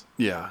Christmas?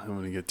 Yeah, I'm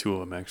going to get 2 of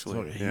them actually.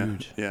 It's Yeah.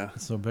 huge. Yeah.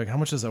 It's so big. How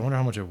much is? I wonder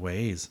how much it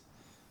weighs.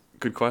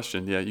 Good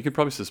question. Yeah, you could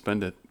probably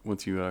suspend it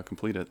once you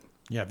complete it.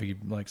 Yeah, if you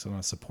could, like,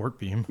 some support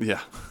beam.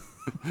 Yeah.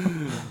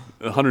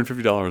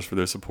 $150 for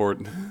their support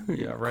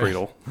Yeah, right.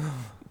 cradle.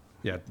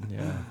 Yeah,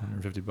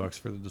 $150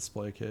 for the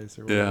display case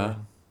or Yeah.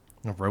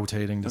 whatever. A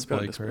rotating I've got display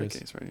a display case.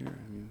 case right here.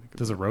 I mean,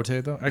 Does it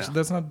rotate though? Actually,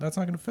 that's not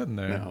going to fit in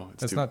there. No,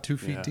 it's that's not 2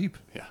 feet yeah. deep.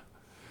 Yeah.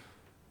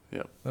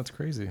 Yep. That's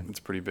crazy. It's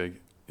pretty big.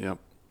 Yep.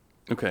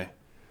 Okay.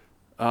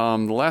 The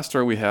last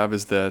story we have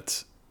is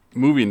that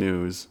movie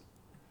news.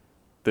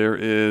 There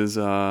is,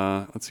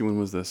 let's see, when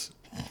was this?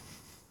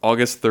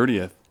 August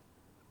 30th.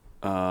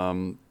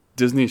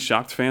 Disney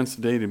shocked fans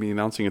today to be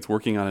announcing it's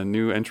working on a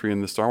new entry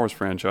in the Star Wars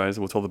franchise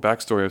that will tell the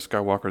backstory of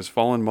Skywalker's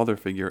fallen mother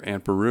figure,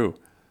 Aunt Beru.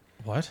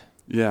 What?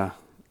 Yeah.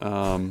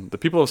 The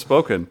people have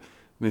spoken. And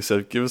they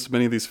said, give us as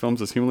many of these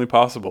films as humanly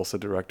possible,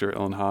 said director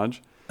Ellen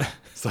Hodge.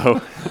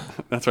 So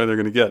that's why they're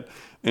going to get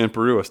Aunt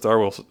Beru, a Star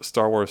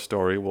Wars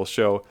story, will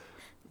show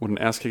what an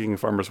ass-kicking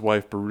farmer's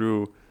wife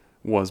Beru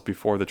was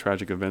before the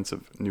tragic events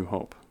of New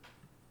Hope.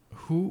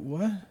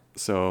 What?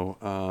 So,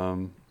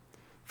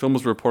 film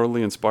was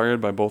reportedly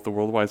inspired by both the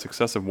worldwide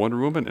success of Wonder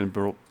Woman and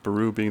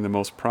Beru being the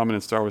most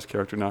prominent Star Wars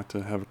character not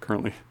to have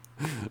currently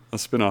a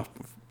spin-off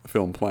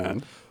film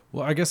planned.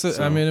 Well, I guess it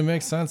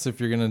makes sense if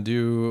you're going to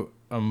do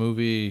a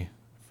movie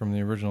from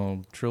the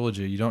original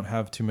trilogy. You don't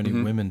have too many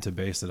women to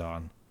base it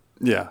on.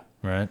 Yeah.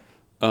 Right?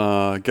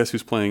 Guess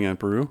who's playing Aunt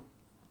Beru?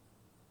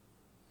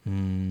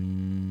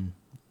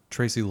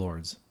 Tracy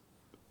Lords.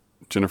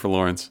 Jennifer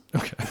Lawrence.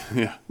 Okay.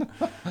 Yeah.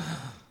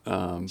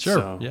 Sure.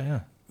 So Yeah.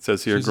 it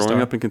says here, She's a growing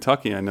star. up in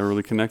Kentucky, I never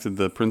really connected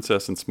the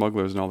princess and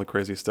smugglers and all the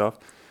crazy stuff.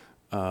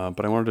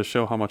 But I wanted to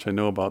show how much I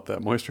know about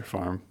that moisture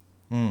farm.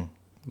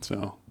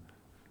 So,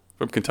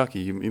 from Kentucky,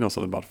 you know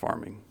something about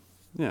farming.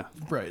 Yeah.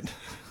 Right.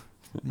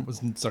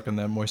 Wasn't sucking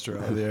that moisture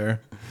out of the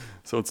air.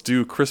 So it's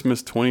due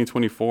Christmas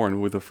 2024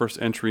 and with the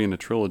first entry in a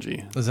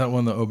trilogy. Is that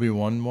one of the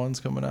Obi-Wan ones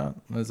coming out?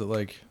 Is it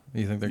like,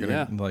 you think they're going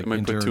to like they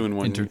might put 2 in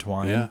 1.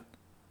 intertwine? Yeah.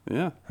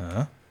 Yeah.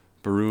 Huh?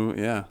 Beru,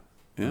 yeah.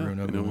 Yeah. Beru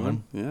and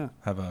Obi-Wan? Yeah.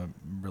 Have a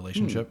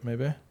relationship,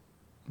 maybe?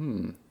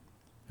 You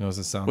know, as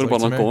it sounds What like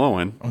about to Uncle me?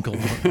 Owen? Uncle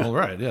Owen. Well,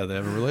 right. Yeah, they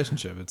have a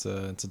relationship. It's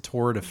a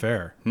torrid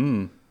affair.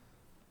 What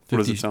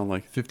does it sound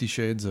like? 50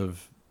 Shades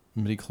of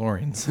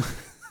midi-chlorians.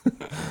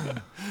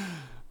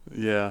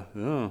 Yeah.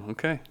 Oh,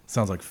 okay.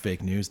 Sounds like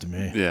fake news to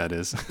me. Yeah, it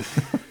is.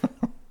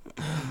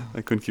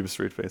 I couldn't keep a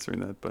straight face during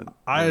that, but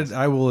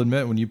I will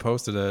admit, when you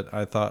posted it,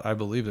 I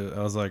believed it.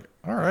 I was like,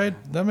 all right,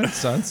 that makes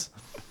sense.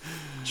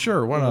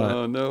 Sure, why not?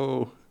 Oh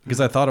no. Because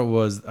I thought it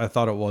was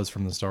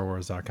from the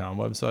StarWars.com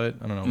website.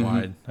 I don't know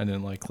why I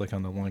didn't like click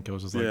on the link. It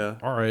was just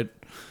like, all right,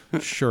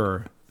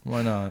 sure,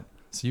 why not?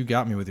 So you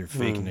got me with your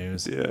fake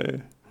news. Yeah.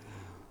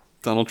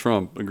 Donald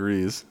Trump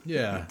agrees.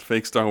 Yeah.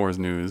 Fake Star Wars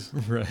news.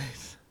 Right.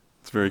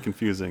 It's very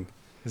confusing.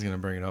 He's gonna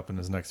bring it up in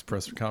his next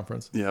press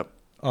conference. Yep.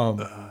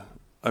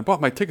 I bought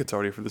my tickets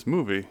already for this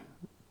movie.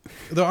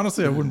 Though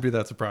honestly, I wouldn't be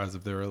that surprised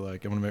if they were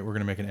like, we're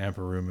gonna make an Aunt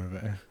Beru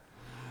movie.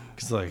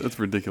 Because like, That's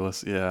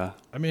ridiculous. Yeah.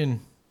 I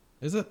mean,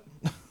 is it?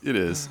 It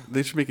is.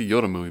 They should make a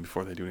Yoda movie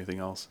before they do anything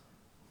else.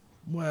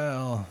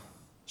 Well,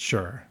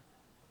 sure.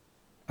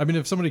 I mean,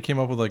 if somebody came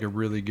up with like a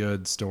really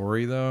good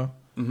story, though,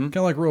 kind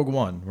of like Rogue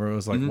One, where it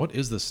was like, what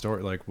is this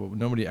story? Like, well,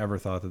 nobody ever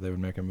thought that they would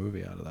make a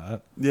movie out of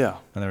that. Yeah.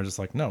 And they were just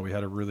like, no, we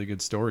had a really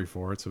good story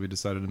for it, so we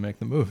decided to make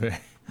the movie.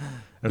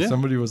 If Yeah.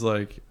 somebody was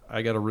like,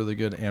 I got a really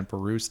good Aunt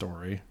Beru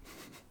story,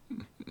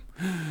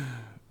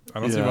 I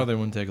don't see why they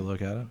wouldn't take a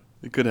look at it.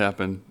 It could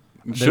happen.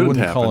 It They shouldn't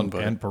wouldn't happen, call it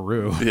but Aunt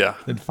Beru. yeah.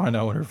 They'd find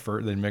out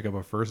what they'd make up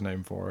a first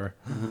name for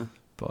her.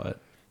 But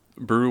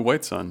Beru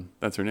White Sun.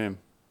 That's her name.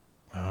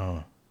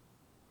 oh,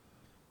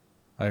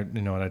 I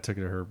took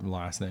it to her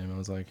last name. I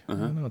was like,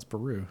 no, it's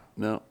Beru.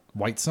 No.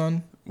 White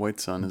Sun? White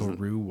Sun is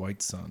Beru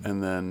White Sun.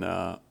 and then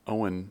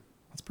Owen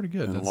That's pretty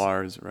good. and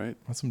Lars, right?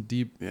 That's some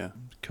deep Yeah.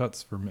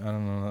 cuts for me. I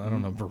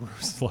don't know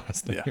Beru's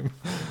last name.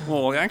 Yeah.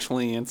 Well,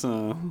 actually, it's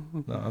No,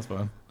 that's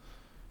fine.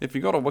 if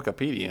you go to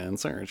Wikipedia and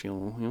search,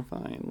 you'll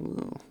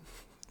find.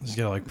 Just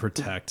gotta like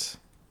protect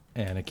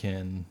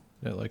Anakin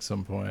at like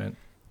some point.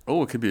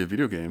 Oh, it could be a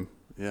video game.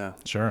 Yeah.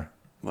 Sure.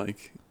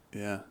 Like,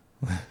 yeah.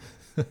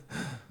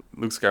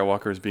 Luke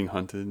Skywalker is being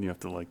hunted, and you have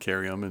to like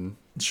carry him and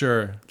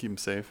Sure. keep him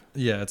safe.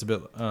 Yeah, it's a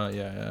bit.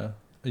 Yeah.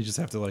 You just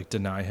have to like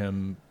deny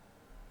him,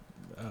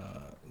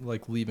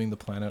 like leaving the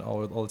planet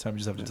all the time. You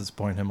just have to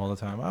disappoint him all the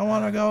time. I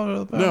want to go to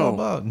the blah,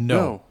 blah, blah.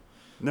 No.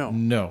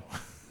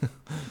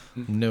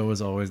 No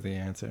is always the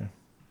answer.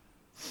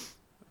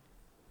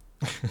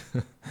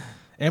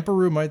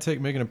 Emperor might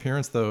make an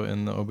appearance though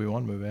in the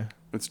Obi-Wan movie.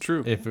 It's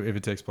true. If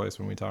it takes place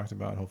when we talked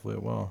about, hopefully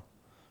it will,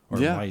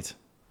 or it might.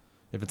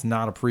 If it's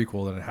not a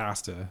prequel, then it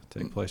has to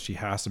take place. She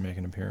has to make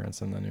an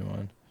appearance in the new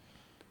one.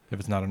 If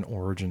it's not an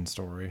origin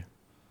story,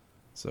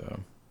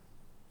 so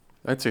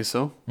I'd say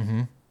so.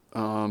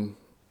 Mm-hmm.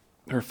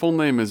 Her full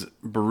name is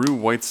Beru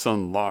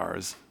Whiteson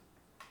Lars.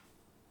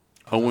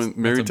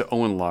 Married to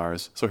Owen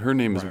Lars, so her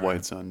name is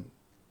Whiteson,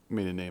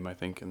 maiden name I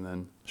think, and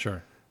then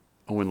sure.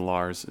 Owen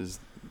Lars is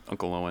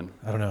Uncle Owen.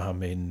 I don't know how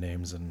maiden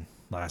names and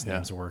last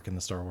names work in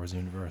the Star Wars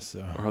universe. So.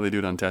 Or how they do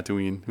it on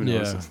Tatooine. Who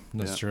knows? Yeah,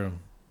 that's true.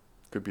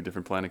 Could be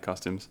different planet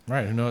costumes.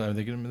 Right. Who knows?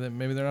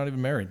 Maybe they're not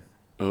even married.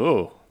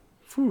 Oh.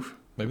 Whew.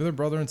 Maybe they're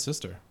brother and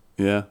sister.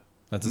 Yeah.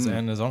 That's his aunt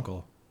and his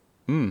uncle.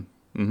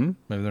 Mm-hmm.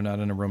 Maybe they're not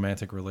in a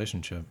romantic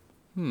relationship.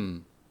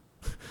 We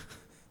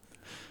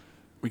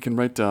can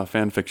write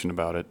fan fiction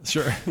about it.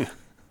 Sure.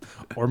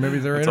 Or maybe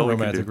they're in a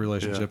romantic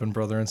relationship and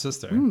brother and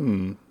sister.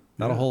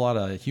 Not a whole lot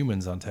of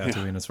humans on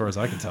Tatooine as far as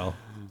I can tell.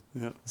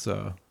 Yeah.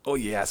 So. Oh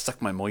yeah, suck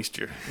my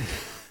moisture.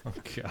 Oh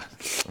God.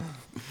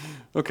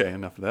 Okay,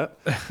 enough of that.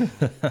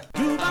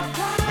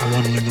 I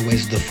want to learn the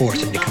ways of the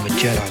Force and become a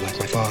Jedi like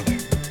my father.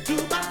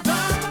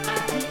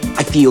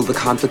 I feel the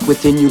conflict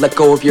within you. Let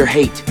go of your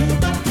hate.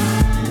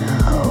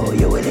 Now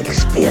you will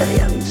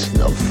experience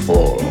the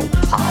full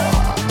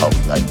power of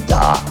the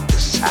dark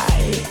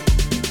side.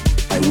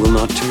 I will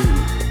not turn,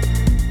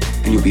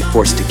 and you'll be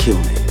forced to kill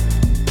me.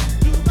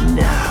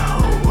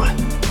 Now,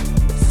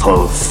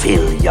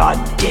 fulfill your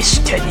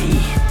destiny.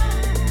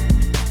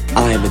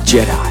 I am a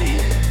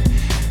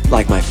Jedi,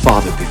 like my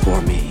father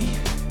before me.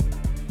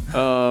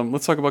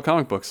 Let's talk about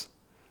comic books.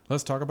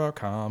 Let's talk about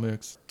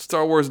comics.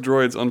 Star Wars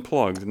Droids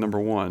Unplugged,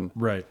 #1.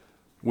 Right.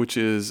 Which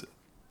is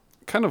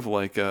kind of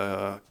like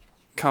a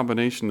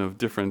combination of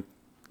different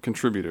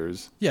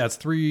contributors. Yeah, it's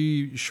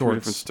 3 shorts. 3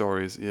 different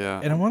stories, yeah.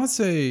 And I want to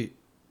say,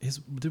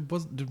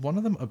 did one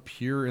of them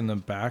appear in the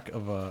back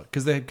of a...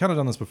 Because they had kind of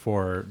done this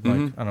before, like, I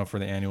don't know, for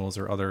the annuals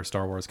or other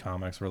Star Wars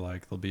comics, where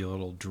like there'll be a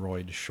little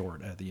droid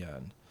short at the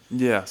end.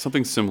 Yeah,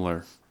 something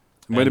similar.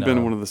 It might have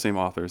been one of the same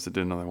authors that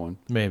did another one.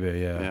 Maybe,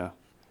 yeah. Yeah.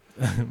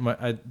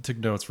 I took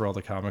notes for all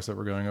the comics that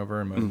we're going over,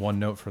 and my one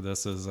note for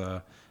this is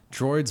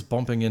droids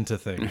bumping into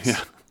things.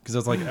 Yeah. Because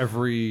it's like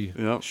every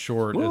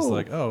short is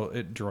like,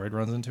 droid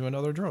runs into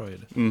another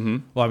droid. Mm-hmm.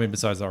 Well, I mean,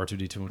 besides the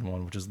R2-D2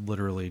 one, which is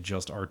literally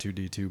just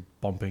R2-D2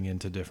 bumping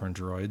into different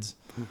droids.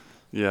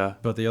 Yeah.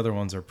 But the other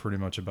ones are pretty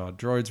much about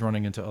droids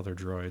running into other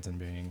droids and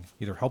being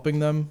either helping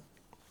them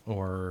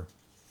or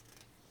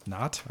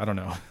not. I don't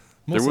know.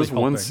 There was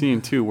one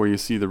scene, too, where you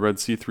see the red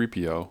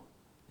C-3PO.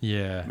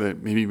 Yeah.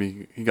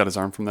 Maybe he got his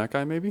arm from that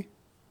guy, maybe?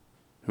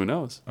 Who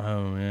knows?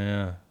 Oh,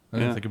 yeah. I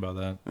didn't think about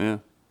that. Yeah.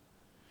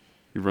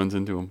 He runs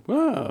into him.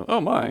 Oh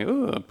my!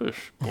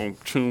 Bish.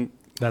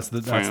 That's the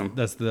other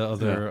that's the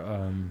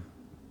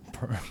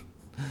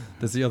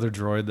other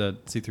droid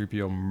that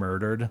C-3PO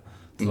murdered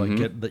to like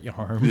get the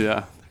arm.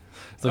 Yeah.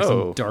 It's like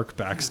some dark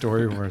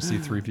backstory where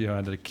C-3PO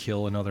had to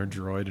kill another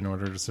droid in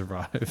order to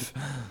survive.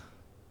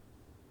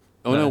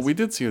 Oh no, we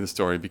did see the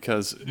story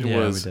because it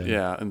was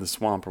in the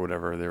swamp or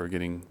whatever they were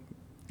getting.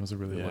 It was a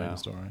really lame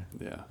story.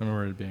 Yeah, I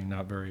remember it being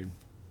not very,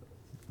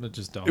 but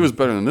just dumb. It was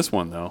better than this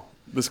one though.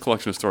 This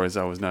collection of stories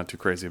I was not too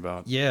crazy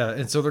about. Yeah,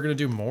 and so they're gonna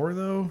do more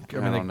though. I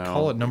mean, they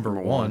call it number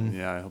one.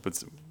 Yeah, I hope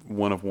it's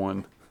one of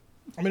one.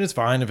 I mean, it's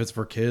fine if it's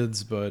for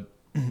kids, but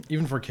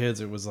even for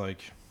kids, it was like,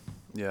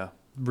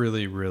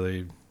 really,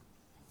 really.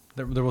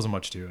 There wasn't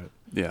much to it.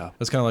 Yeah.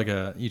 It's kind of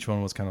like each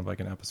one was kind of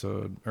like an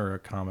episode or a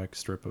comic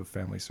strip of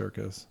Family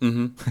Circus.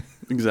 Mm-hmm.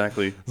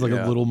 Exactly. It's like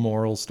a little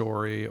moral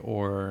story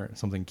or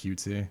something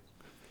cutesy.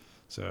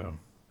 So.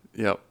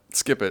 Yep.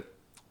 Skip it.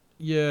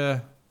 Yeah.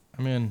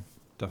 I mean,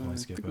 definitely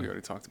skip it. We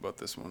already talked about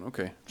this one.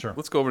 Okay. Sure.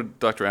 Let's go over to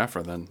Dr.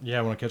 Aphra then. Yeah,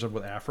 I want to catch up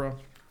with Aphra.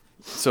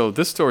 So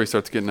this story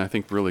starts getting, I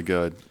think, really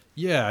good.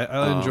 Yeah,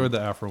 I enjoyed the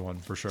Aphra one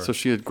for sure. So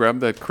she had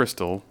grabbed that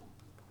crystal.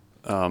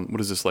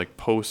 What is this, like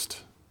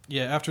post...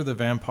 Yeah, after the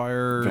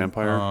vampire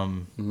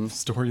storyline,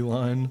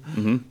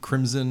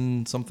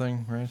 Crimson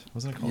something, right?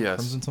 Wasn't it called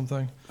Crimson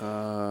something?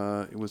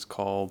 It was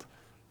called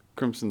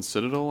Crimson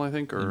Citadel, I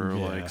think, or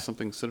like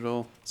something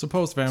Citadel. So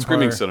post-vampire...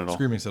 Screaming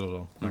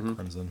Citadel, not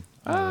Crimson.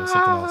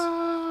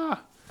 Something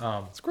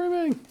else.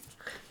 Screaming!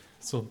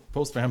 So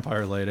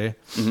post-vampire lady,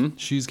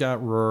 she's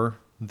got Rur,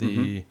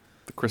 the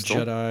crystal.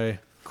 Jedi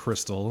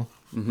crystal.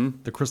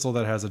 The crystal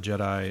that has a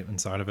Jedi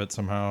inside of it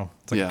somehow.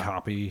 It's like a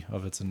copy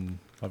of its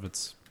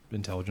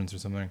intelligence or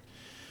something,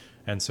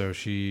 and so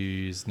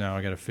she's now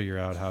got to figure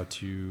out how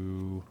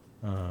to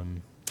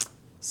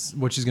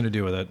what she's going to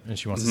do with it, and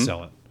she wants to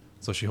sell it.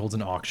 So she holds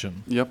an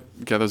auction. Yep,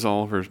 gathers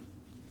all of her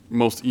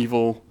most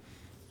evil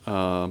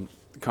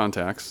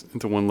contacts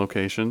into one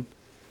location,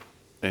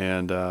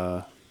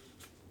 and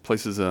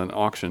places an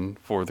auction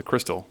for the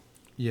crystal.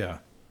 Yeah.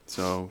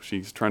 So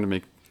she's trying to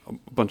make a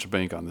bunch of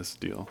bank on this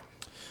deal.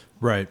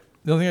 Right.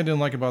 The only thing I didn't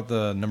like about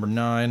the number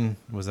 9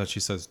 was that she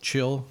says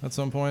chill at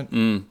some point.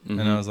 And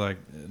I was like,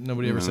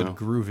 nobody ever said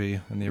groovy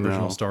in the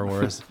original Star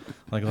Wars.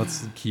 Like,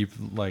 let's keep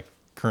like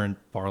current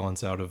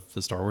parlance out of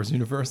the Star Wars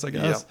universe, I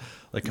guess.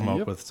 Like, come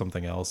up with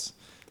something else.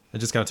 It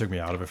just kind of took me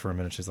out of it for a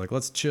minute. She's like,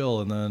 let's chill.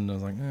 And then I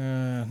was like,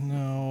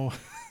 no.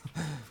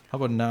 How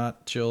about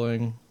not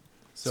chilling?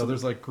 So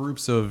there's like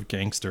groups of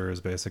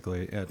gangsters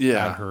basically at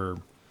her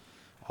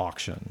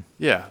auction.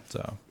 Yeah.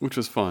 So, which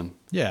was fun.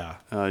 Yeah.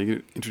 You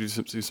get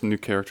introduced to some new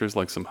characters,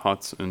 like some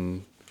Hutts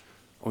and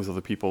all these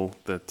other people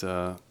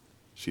that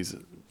she's...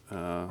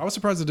 I was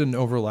surprised it didn't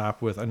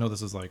overlap with... I know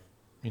this is like,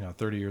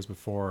 30 years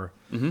before,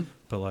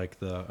 but like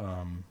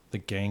the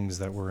gangs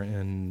that were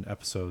in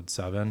episode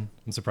 7,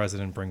 I'm surprised they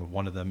didn't bring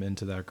one of them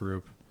into that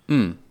group.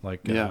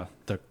 Like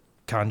the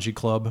Kanji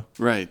Club.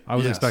 Right. I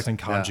was expecting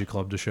Kanji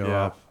Club to show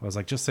up. I was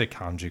like, just say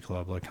Kanji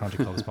Club. Like, Kanji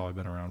Club has probably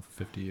been around for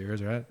 50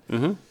 years, right?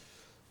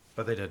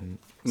 But they didn't.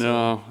 So.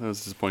 No, that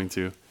was disappointing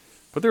too.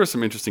 But there were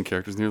some interesting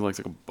characters in here, like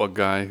a bug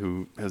guy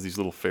who has these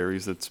little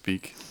fairies that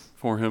speak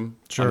for him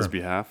on his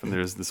behalf, and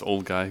there's this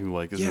old guy who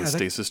like is in a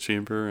stasis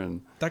chamber,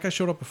 and that guy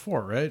showed up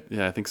before, right?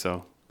 Yeah, I think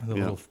so. The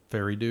little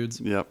fairy dudes.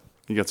 Yep.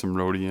 You got some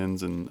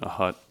Rhodians and a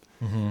Hutt.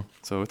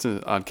 So it's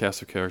an odd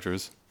cast of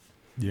characters.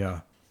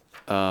 Yeah.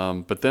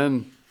 But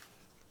then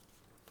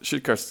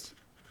shit gets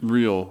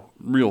real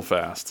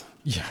fast.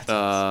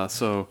 Yeah.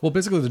 Well,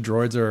 basically the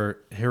droids are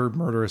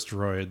murderous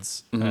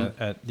droids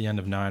at the end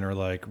of 9 are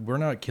like, we're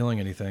not killing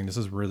anything. This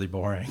is really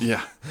boring.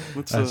 Yeah.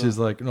 And she's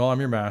like, no, I'm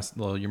your master.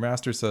 Well, your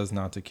master says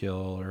not to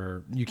kill,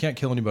 or you can't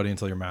kill anybody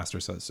until your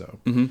master says so.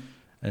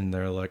 And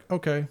they're like,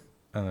 okay.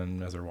 And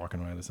then as they're walking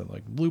away, they said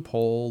like,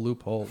 loophole.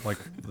 Like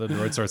the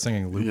droids start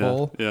singing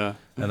loophole. Yeah.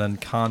 And then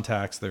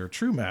contacts their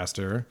true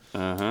master,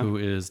 who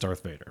is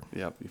Darth Vader.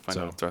 Yep. You find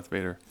out it's Darth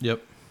Vader.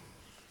 Yep.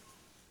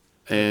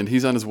 And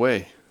he's on his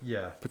way.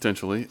 Yeah.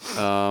 Potentially.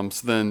 So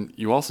then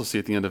you also see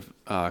at the end of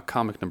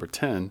comic number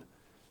 10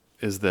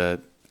 is that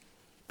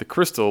the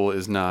crystal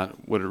is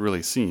not what it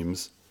really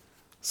seems.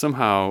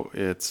 Somehow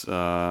it's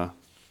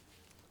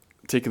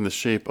taken the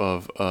shape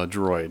of a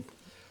droid.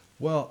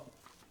 Well,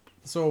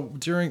 so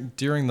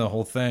during the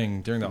whole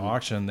thing, during the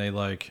auction,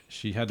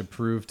 she had to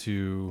prove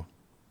to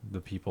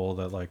the people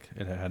that like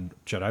it had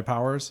Jedi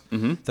powers,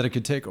 that it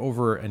could take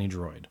over any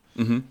droid.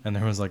 And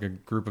there was like a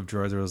group of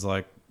droids that was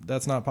like,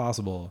 that's not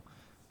possible.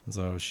 And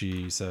so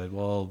she said,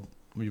 well,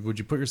 would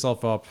you put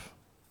yourself up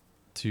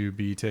to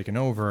be taken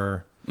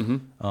over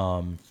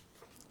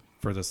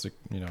for this,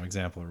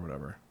 example or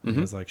whatever? And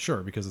he was like,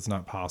 sure, because it's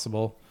not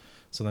possible.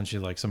 So then she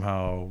like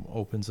somehow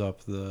opens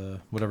up the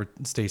whatever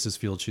stasis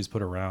field she's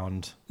put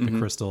around the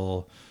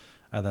crystal,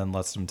 and then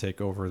lets them take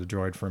over the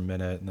droid for a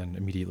minute, and then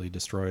immediately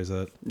destroys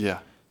it. Yeah.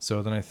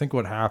 So then I think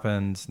what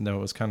happened, it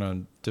was kind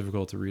of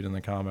difficult to read in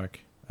the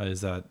comic,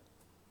 is that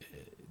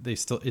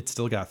it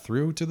still got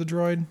through to the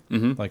droid.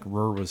 Like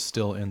Rur was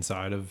still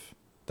inside of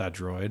that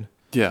droid.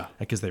 Yeah.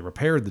 Because they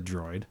repaired the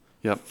droid.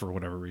 Yep. For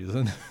whatever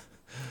reason.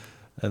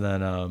 and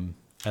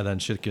then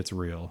shit gets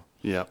real.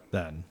 Yep.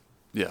 Then.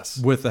 Yes.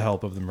 With the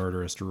help of the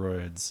murderous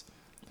droids,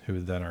 who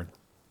then are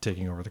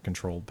taking over the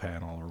control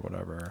panel or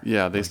whatever.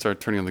 Yeah, they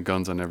start turning the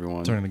guns on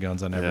everyone. Turning the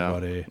guns on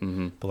everybody.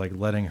 But like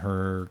letting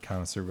her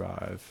kind of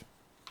survive.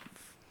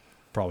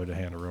 Probably to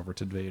hand her over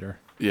to Vader.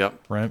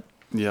 Yep. Right?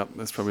 Yep.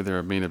 That's probably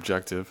their main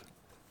objective.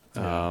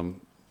 Yeah.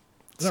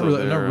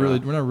 We're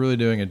not really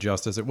doing it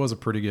justice. It was a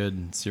pretty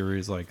good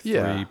series, like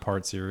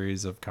 3-part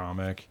series of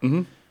comic.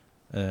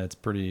 It's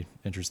pretty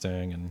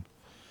interesting, and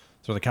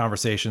so the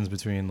conversations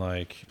between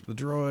like the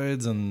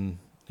droids and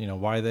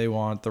why they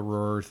want the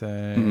Roar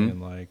thing,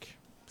 and like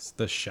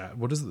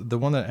what is the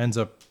one that ends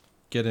up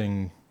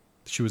getting?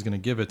 She was going to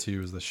give it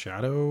to is the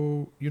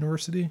Shadow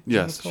University.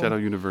 Yes, Shadow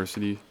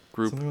University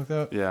group, something like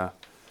that.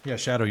 Yeah,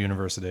 Shadow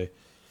University,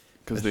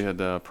 because they had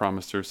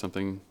promised her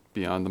something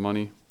beyond the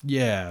money.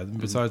 Yeah,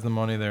 besides the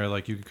money, they're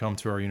like, you could come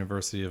to our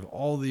university of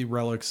all the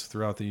relics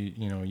throughout the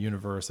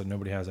universe that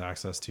nobody has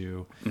access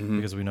to,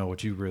 because we know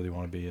what you really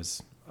want to be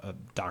is a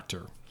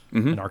doctor,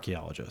 an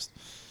archaeologist.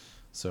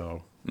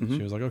 So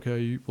she was like, okay,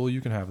 you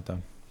can have it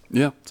then.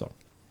 Yeah. So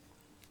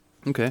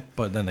okay,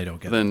 but then they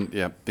don't get it.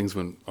 Then things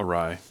went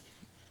awry.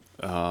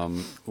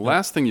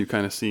 Last thing you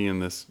kind of see in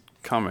this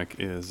comic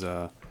is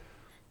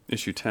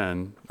issue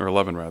 10 or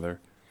 11 rather,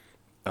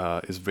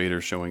 is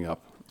Vader showing up,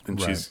 and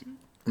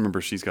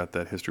she's got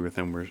that history with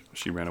him where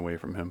she ran away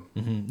from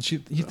him. He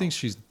thinks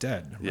she's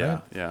dead.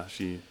 Right? Yeah.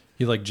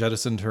 He like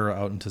jettisoned her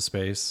out into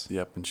space.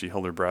 Yep, and she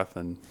held her breath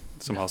and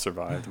somehow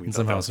survived. And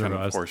somehow survived.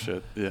 Kind of poor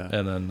shit. Yeah.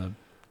 And then the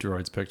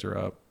droids picked her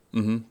up.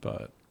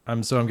 But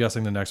I'm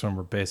guessing the next one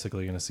we're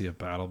basically going to see a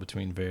battle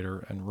between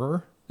Vader and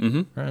Rur.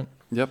 Right.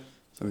 Yep.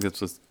 So I think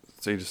that's what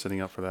Sage is setting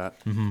up for that.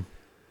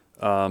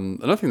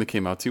 Another thing that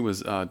came out too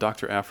was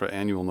Dr. Aphra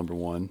Annual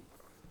 #1.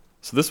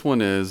 So this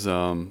one is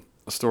a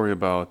story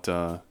about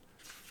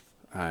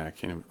I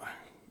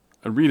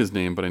read his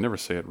name, but I never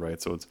say it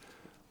right. So it's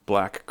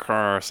Black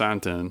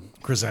Chrysanthemum.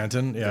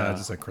 Chrysanthemum? Yeah,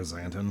 just like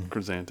chrysanthemum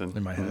Chrysanthemum.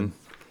 in my head.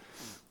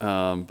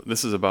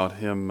 This is about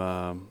him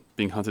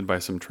being hunted by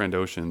some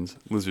Trandoshans,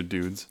 lizard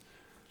dudes,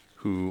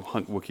 who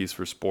hunt Wookiees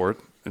for sport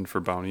and for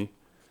bounty.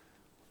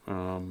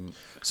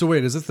 So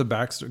wait, is this the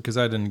backstory? Because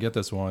I didn't get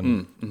this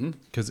one.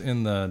 Because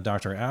in the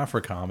Dr.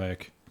 Aphra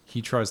comic,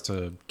 he tries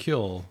to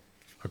kill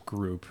a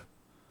group.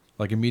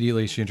 Like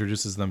immediately she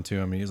introduces them to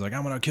him and he's like,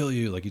 I'm going to kill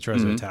you. Like he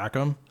tries to attack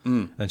them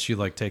and she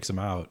like takes him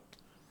out.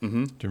 Do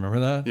you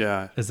remember that?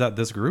 Yeah. Is that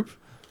this group?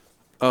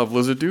 Of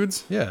lizard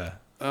dudes? Yeah.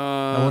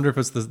 I wonder if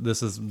it's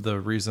this is the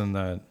reason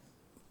that.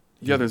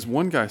 Yeah, there's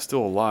one guy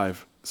still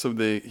alive. So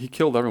he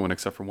killed everyone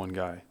except for one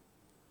guy.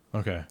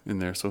 Okay. In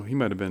there. So he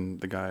might have been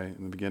the guy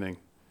in the beginning.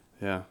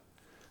 Yeah.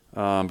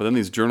 But then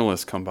these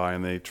journalists come by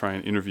and they try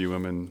and interview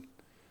him and.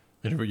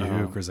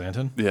 Interview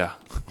Chrysanthemum? Yeah.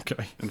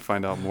 Okay. And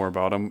find out more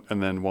about him.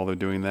 And then while they're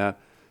doing that,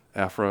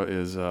 Aphra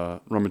is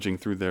rummaging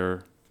through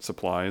their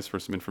supplies for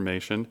some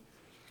information.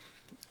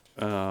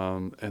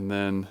 And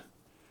then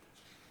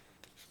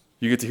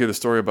you get to hear the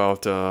story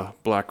about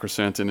Black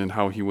Chrysanthemum and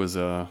how he was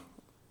a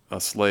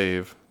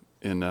slave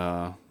in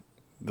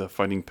the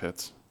fighting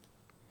pits.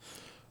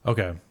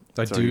 Okay.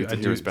 I So do. you get to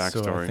hear his So I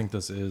backstory. think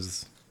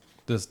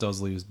this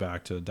does lead us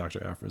back to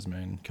Dr. Aphra's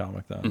main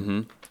comic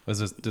then.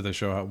 Did they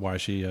show out why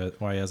he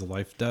has a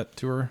life debt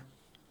to her?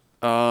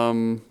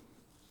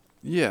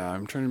 Yeah,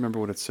 I'm trying to remember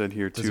what it said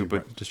here too.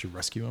 But does she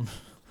rescue him?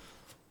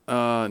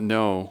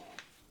 no,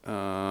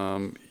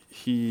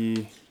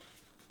 he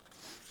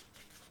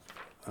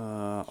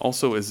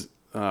also is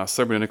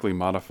cybernetically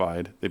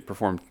modified. They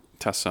performed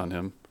tests on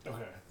him,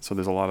 so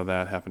there's a lot of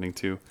that happening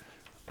too.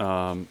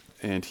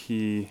 And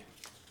he,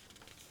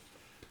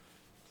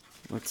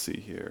 let's see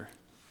here.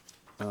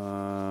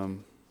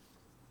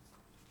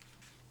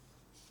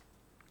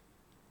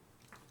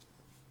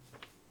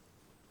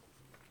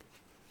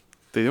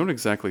 They don't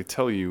exactly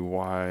tell you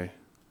why.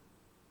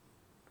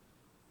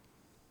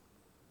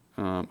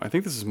 I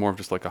think this is more of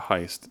just like a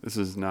heist. This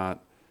is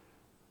not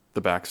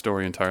the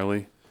backstory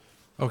entirely,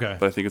 Okay.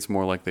 but I think it's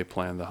more like they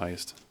planned the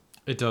heist.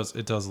 It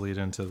does lead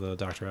into the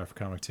Dr. Aphra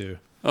comic too.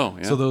 Oh,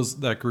 yeah. So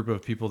that group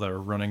of people that are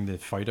running the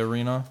fight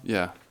arena,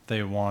 Yeah.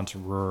 they want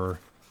Rur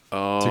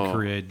Oh. to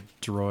create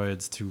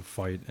droids to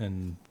fight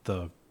in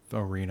the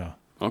arena.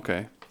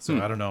 Okay.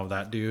 So I don't know,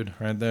 that dude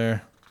right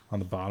there on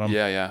the bottom.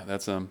 Yeah.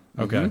 That's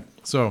Okay.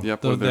 So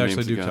Yep, what are they their actually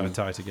names do again? kind of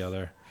tie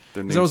together.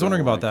 Their Because I was names are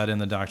wondering about like- that in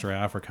the Dr.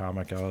 Aphra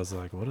comic. I was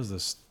like, what is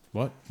this?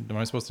 What? Am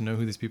I supposed to know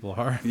who these people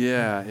are?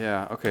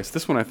 Yeah. Okay, so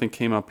this one I think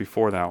came out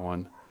before that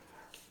one.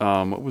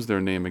 What was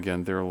their name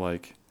again? They're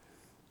like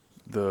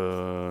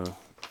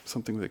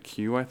something with a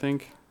Q, I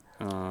think.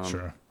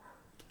 Sure.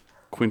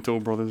 Quinto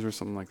Brothers or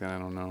something like that. I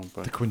don't know, The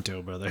but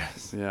Quinto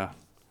brothers. yeah,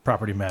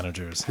 Property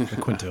managers. The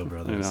Quinto you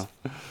brothers.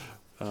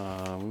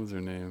 know. What was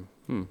their name?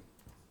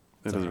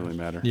 That doesn't really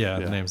matter. Yeah,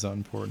 the name's not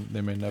important.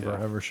 They may never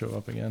ever show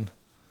up again.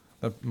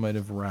 That might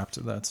have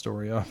wrapped that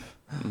story up.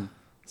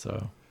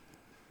 So.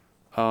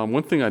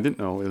 One thing I didn't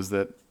know is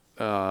that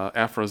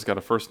Aphra's got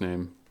a first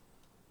name,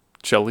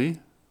 Chelly,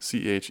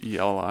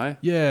 Cheli.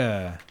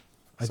 Yeah.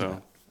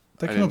 So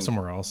That I came up didn't-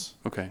 somewhere else.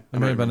 okay, It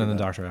may have been in the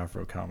that. Dr.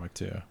 Aphra comic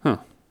too.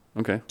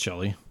 Okay,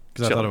 Chelly.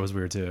 Because I Chelly. thought it was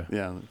weird too.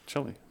 yeah,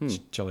 Chelly.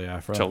 Chelly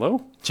Aphra.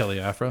 Cello? Chelly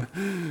Aphra.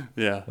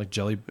 Yeah, Like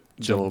Jelly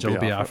Jello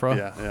Biafra.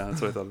 Yeah, that's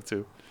what I thought it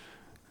too.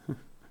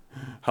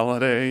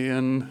 Holiday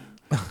in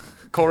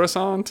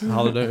Coruscant.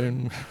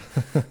 Holiday.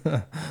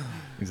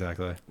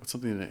 Exactly. What's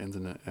something that ends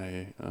in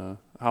a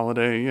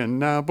holiday in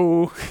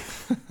Naboo?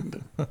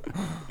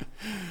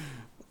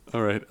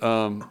 All right.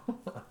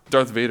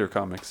 Darth Vader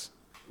comics.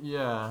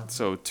 Yeah.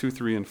 So 2,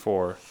 3, and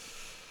 4.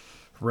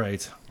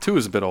 Right. 2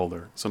 is a bit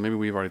older, so maybe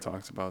we've already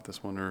talked about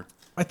this one. Or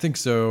I think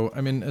so.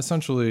 I mean,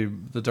 essentially,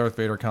 the Darth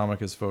Vader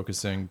comic is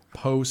focusing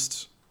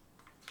post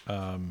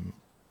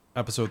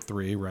episode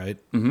 3, right?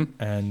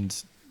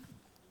 And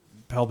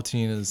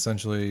Palpatine is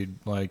essentially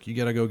like, you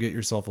got to go get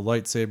yourself a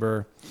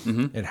lightsaber.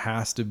 It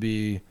has to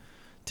be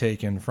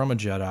taken from a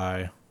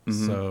Jedi.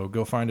 So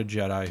go find a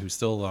Jedi who's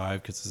still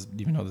alive, because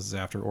even though this is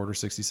after Order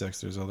 66,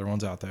 there's other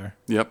ones out there.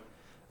 Yep.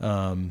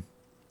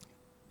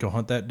 Go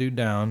hunt that dude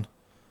down,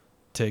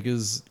 take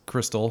his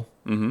crystal,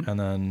 and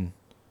then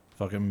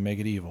fucking make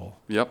it evil.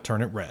 Yep.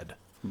 Turn it red.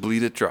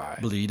 Bleed it dry.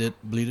 Bleed it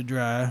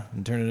dry,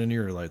 and turn it into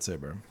your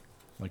lightsaber.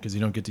 Like, because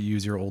you don't get to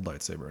use your old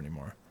lightsaber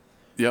anymore.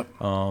 Yep.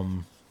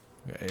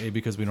 A,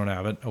 because we don't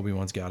have it.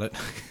 Obi-Wan's got it.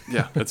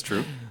 Yeah, that's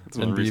true. That's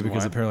And another B, reason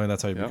because why. apparently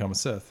that's how you Yep. become a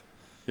Sith.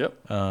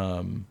 Yep.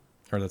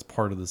 Or that's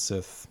part of the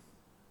Sith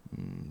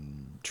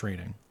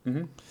training.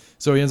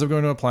 So he ends up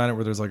going to a planet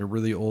where there's like a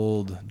really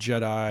old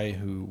Jedi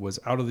who was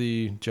out of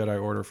the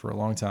Jedi Order for a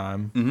long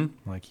time.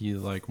 Like he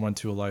went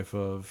to a life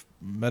of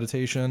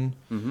meditation.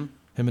 Him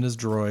and his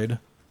droid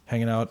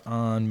hanging out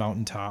on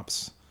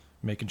mountaintops,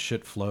 making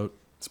shit float,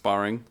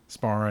 Sparring.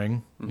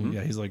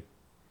 Yeah, he's like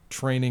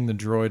training the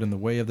droid in the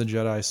way of the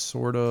Jedi,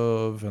 sort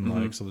of, and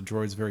like so the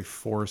droid's very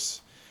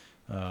force.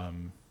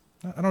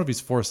 I don't know if he's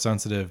force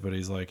sensitive, but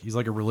he's like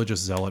a religious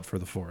zealot for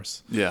the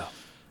Force. Yeah.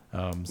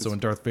 So when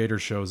Darth Vader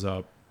shows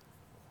up,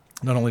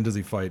 not only does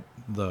he fight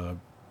the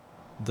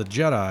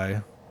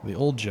Jedi, the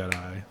old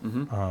Jedi,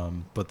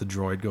 but the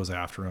droid goes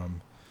after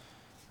him,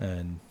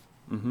 and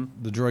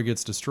the droid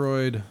gets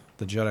destroyed.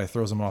 The Jedi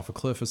throws him off a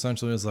cliff.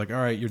 Essentially, is like, "All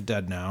right, you're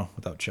dead now,"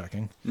 without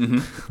checking,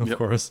 of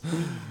course.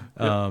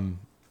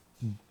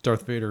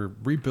 Darth Vader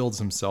rebuilds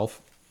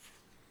himself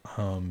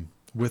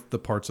with the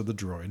parts of the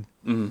droid,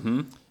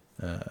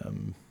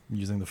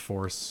 using the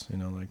Force,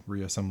 like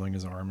reassembling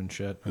his arm and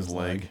shit, his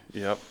leg.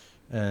 Yep.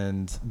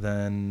 And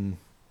then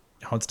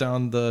hunts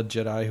down the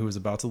Jedi who was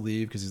about to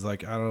leave because he's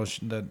like, I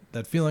don't know,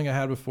 that feeling I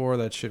had before,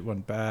 that shit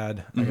went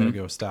bad. I gotta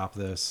go stop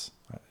this.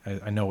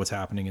 I know what's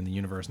happening in the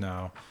universe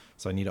now,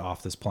 so I need to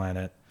off this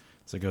planet.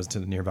 So he goes to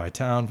the nearby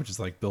town, which is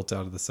like built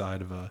out of the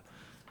side of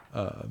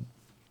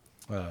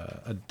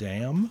a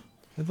dam.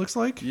 It looks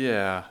like.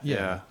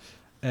 Yeah.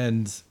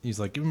 And he's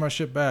like, give me my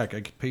shit back.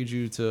 I paid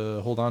you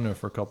to hold on to it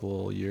for a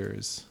couple of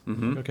years.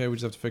 Like, okay, we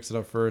just have to fix it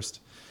up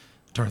first.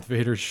 Darth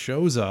Vader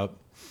shows up,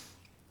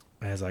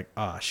 and he's like,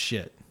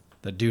 shit,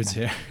 that dude's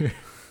here.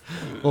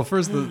 Well,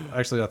 first,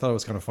 actually, I thought it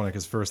was kind of funny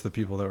because first the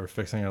people that were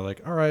fixing it are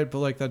like, all right, but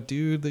like that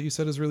dude that you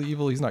said is really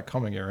evil, he's not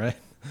coming here, right?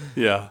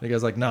 Yeah. The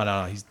guy's like,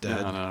 no, he's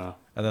dead. No.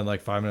 And then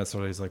like 5 minutes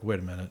later, he's like, wait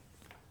a minute,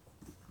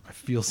 I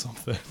feel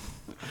something.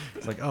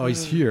 It's like, oh,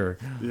 he's here.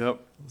 Yep.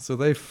 So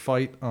they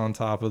fight on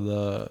top of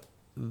the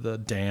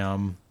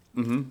dam,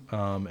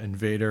 and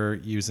Vader,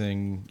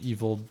 using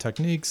evil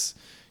techniques,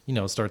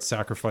 starts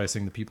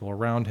sacrificing the people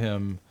around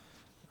him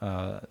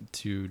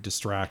to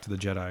distract the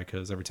Jedi,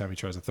 because every time he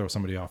tries to throw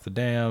somebody off the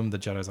dam, the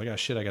Jedi's like,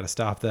 shit, I gotta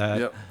stop that.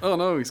 Yep. Oh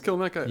no, he's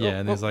killing that guy.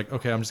 Yeah, he's like,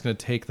 okay, I'm just gonna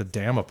take the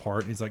dam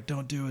apart. And he's like,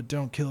 don't do it,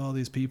 don't kill all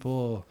these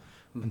people.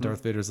 And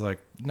Darth Vader's like,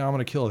 no, I'm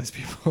gonna kill all these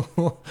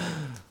people.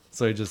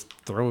 So he just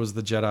throws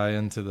the Jedi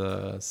into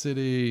the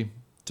city,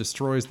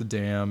 destroys the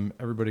dam,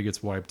 everybody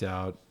gets wiped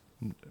out,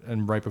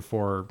 and right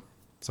before,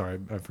 sorry,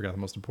 I forgot the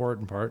most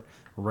important part,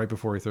 right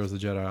before he throws the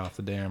Jedi off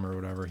the dam or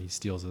whatever, he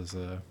steals his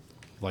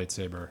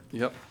lightsaber.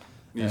 Yep.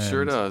 He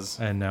sure does.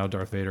 And now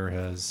Darth Vader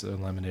has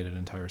eliminated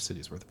entire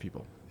cities worth of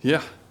people.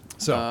 Yeah.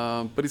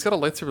 So, but he's got a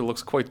lightsaber that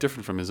looks quite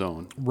different from his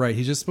own. Right.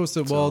 He's just supposed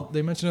to. Well,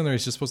 they mentioned in there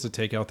he's just supposed to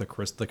take out the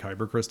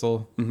kyber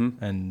crystal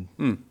and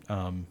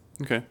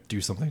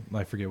do something.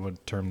 I forget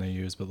what term they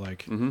use, but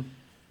like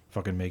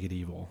fucking make it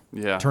evil.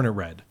 Yeah. Turn it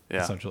red.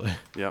 Yeah. Essentially.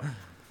 Yep.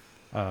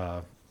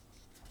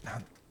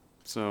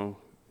 So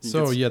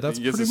that's he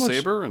gets pretty a much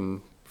saber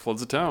and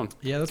floods the town.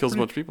 Yeah. That's kills a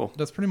bunch of people.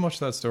 That's pretty much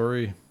that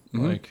story.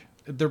 Like,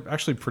 they're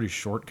actually pretty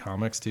short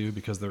comics too,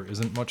 because there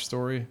isn't much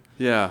story.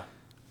 Yeah.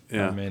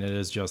 Yeah. I mean, it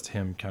is just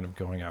him kind of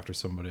going after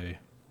somebody.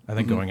 I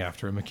think going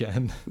after him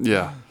again.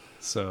 Yeah.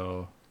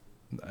 So.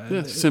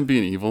 It's him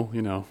being evil,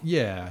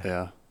 Yeah.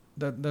 Yeah.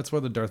 That's why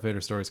the Darth Vader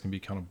stories can be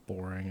kind of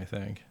boring, I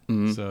think.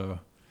 So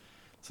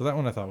that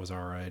one I thought was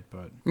all right,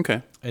 but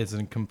it's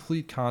in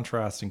complete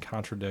contrast and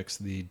contradicts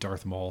the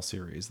Darth Maul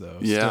series, though.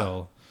 Yeah.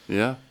 Still.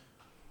 Yeah.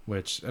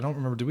 Which I don't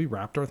remember. Did we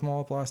wrap Darth Maul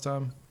up last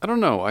time? I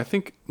don't know. I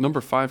think number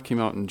 5 came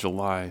out in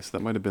July, so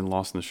that might have been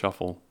lost in the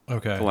shuffle.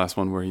 Okay. The last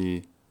one where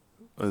he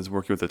was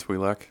working with the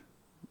Twi'lek,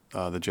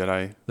 the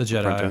Jedi. The Jedi.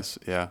 Apprentice.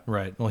 Yeah.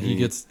 Right. Well,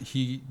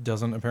 he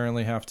doesn't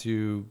apparently have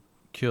to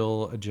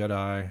kill a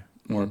Jedi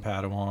or a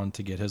Padawan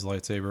to get his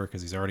lightsaber,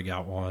 because he's already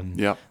got one.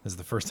 Yep. This is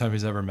the first time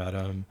he's ever met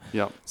him.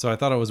 Yep. So I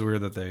thought it was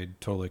weird that they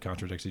totally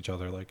contradict each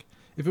other. Like,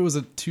 if it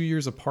was 2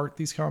 years apart,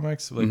 these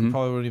comics, like, you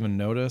probably wouldn't even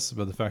notice.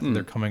 But the fact that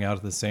they're coming out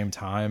at the same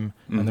time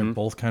and they're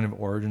both kind of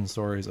origin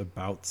stories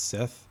about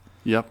Sith.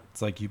 Yep.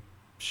 It's like, you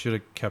should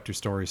have kept your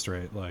story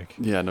straight. Like,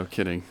 yeah, no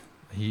kidding.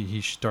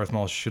 Darth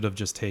Maul should have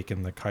just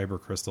taken the kyber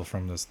crystal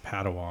from this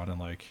Padawan and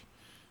like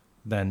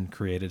then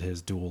created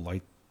his dual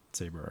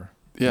lightsaber.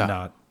 Yeah.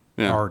 Not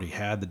already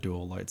had the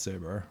dual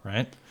lightsaber,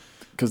 right?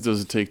 Because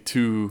does it take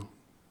two?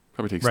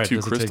 Probably takes two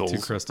crystals.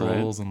 Take two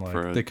crystals, right?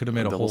 And like they could have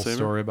made a whole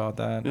story about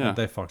that. Yeah.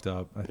 They fucked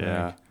up, I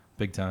think.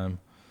 Big time.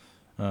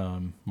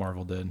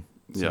 Marvel did.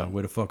 So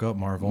way to fuck up,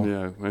 Marvel.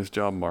 Yeah, nice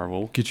job,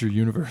 Marvel. Get your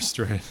universe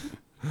straight.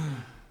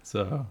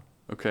 So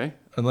okay.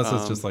 Unless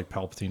it's just like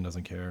Palpatine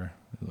doesn't care.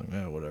 He's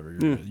like, whatever.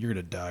 You're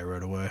gonna die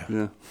right away.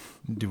 Yeah.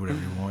 Do whatever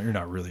you want. You're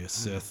not really a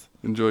Sith.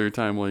 Enjoy your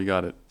time while you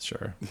got it.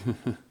 Sure.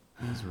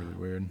 It's really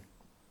weird.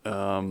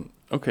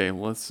 Okay,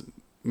 let's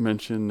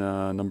mention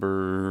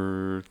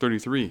number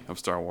 33 of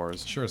Star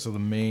Wars. Sure. So the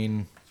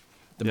main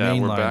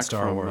line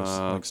Star Wars,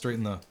 like straight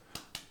in the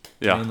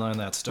main line,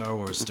 that Star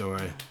Wars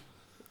story.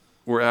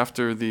 We're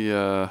after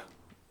the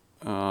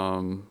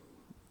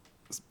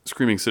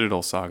Screaming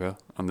Citadel saga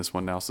on this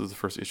one now. So this is the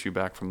first issue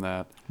back from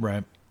that.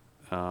 Right.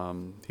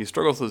 He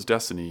struggles with his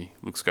destiny,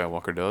 Luke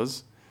Skywalker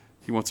does.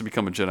 He wants to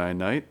become a Jedi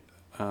Knight,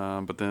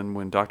 but then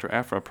when Dr.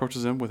 Aphra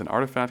approaches him with an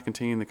artifact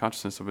containing the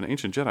consciousness of an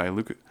ancient Jedi,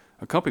 Luke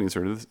accompanies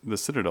her to the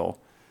Citadel.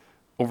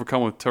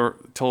 Overcome with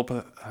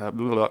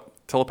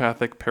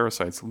telepathic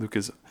parasites, Luke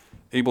is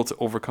able to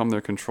overcome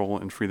their control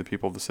and free the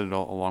people of the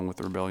Citadel along with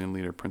the rebellion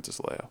leader, Princess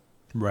Leia.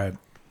 Right.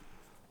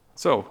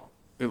 So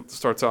it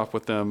starts off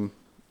with them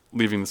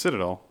leaving the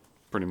Citadel,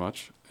 pretty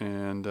much,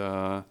 and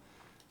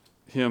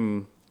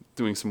him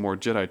doing some more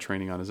Jedi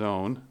training on his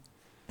own.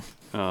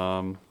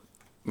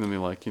 And then they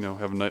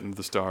have a night into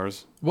the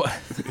stars. What?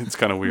 It's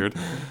kind of weird.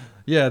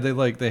 Yeah,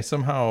 they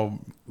somehow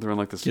They're on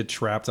like this. get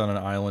trapped on an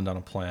island on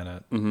a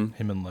planet. Mm-hmm.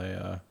 Him and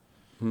Leia.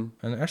 Mm-hmm.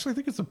 And actually, I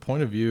think it's a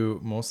point of view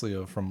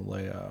mostly from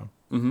Leia,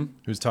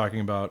 who's talking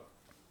about,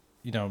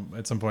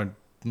 at some point,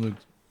 Luke.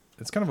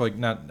 It's kind of like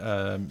not.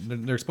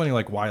 They're explaining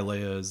like why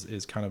Leia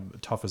is kind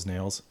of tough as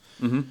nails.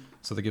 Mm-hmm.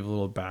 So they give a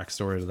little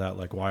backstory to that,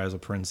 like why is a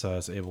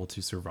princess able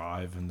to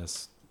survive in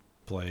this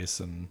place,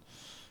 and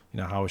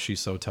how is she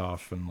so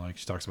tough? And like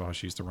she talks about how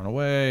she used to run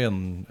away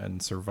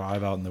and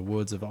survive out in the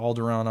woods of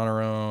Alderaan on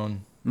her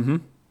own.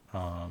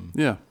 Mm-hmm.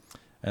 Yeah.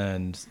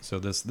 And so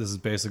this is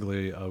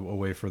basically a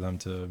way for them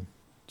to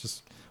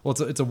just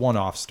it's a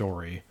one-off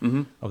story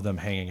of them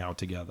hanging out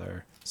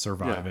together,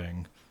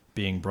 surviving,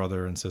 being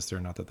brother and sister.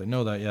 Not that they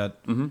know that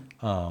yet.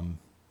 Mm-hmm.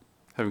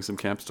 Having some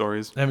camp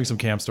stories. And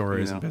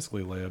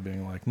basically Leia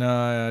being like,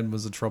 "Nah, I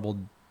was a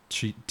troubled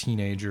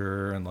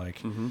teenager, and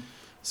like,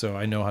 so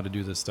I know how to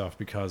do this stuff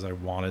because I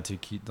wanted to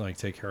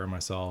take care of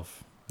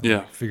myself.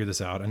 And figure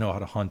this out. I know how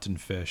to hunt and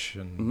fish,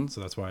 and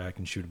so that's why I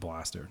can shoot a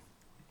blaster."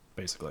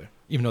 Basically,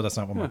 even though that's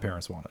not what my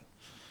parents wanted,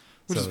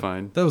 which is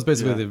fine. That was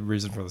basically the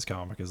reason for this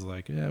comic. Is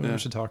like, we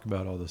should talk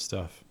about all this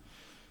stuff.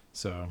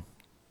 So,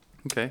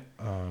 okay,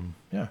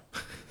 yeah,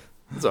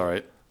 it's all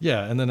right.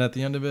 Yeah, and then at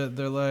the end of it,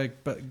 they're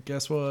like, "But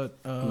guess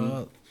what?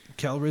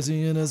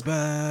 Calrissian is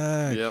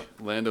back. Yep,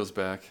 Lando's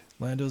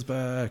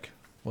back.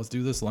 Let's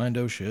do this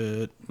Lando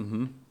shit."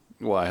 Mm-hmm.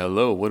 Why,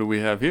 hello. What do we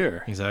have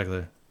here?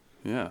 Exactly.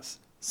 Yes.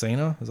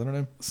 Sana, is that her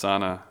name?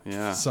 Sana.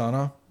 Yeah.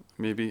 Sana.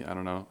 Maybe, I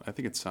don't know. I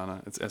think it's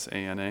Sana. It's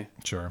Sana.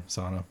 Sure,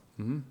 Sana.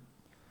 Mm-hmm.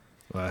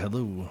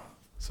 Hello.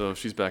 So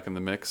she's back in the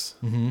mix.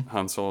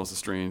 Han Solo's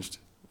estranged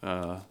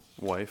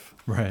wife.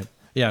 Right.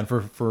 Yeah, and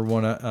for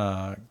one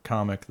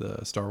comic,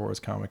 the Star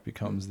Wars comic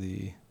becomes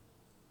the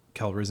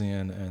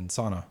Calrissian and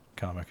Sana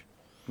comic.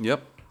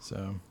 Yep.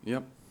 So.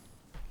 Yep.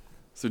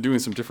 So doing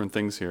some different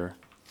things here.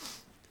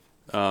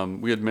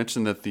 We had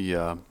mentioned that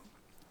the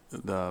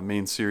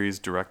main series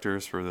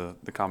directors for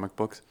the comic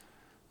books,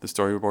 the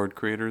storyboard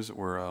creators,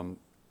 were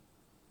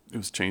it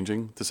was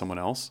changing to someone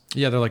else.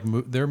 Yeah, they're like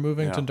they're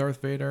moving to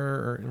Darth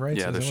Vader, right?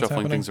 Yeah, they're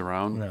shuffling things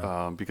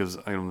around because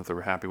I don't know if they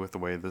were happy with the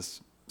way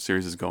this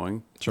series is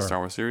going, the Star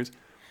Wars series.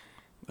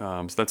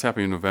 So that's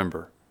happening in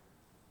November.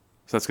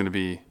 So that's going to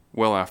be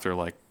well after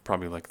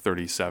probably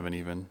 37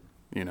 even,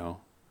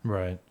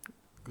 Right.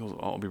 Those will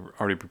all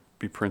already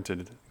be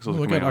printed. We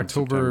only got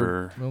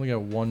October. We only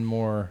got one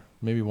more,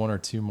 maybe one or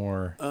two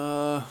more.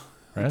 Right?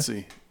 Let's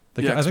see.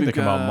 I think they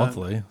come out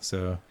monthly.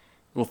 So.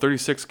 Well,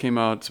 36 came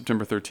out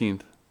September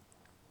 13th.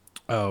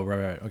 Oh,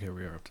 right. Okay,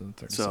 we are up to the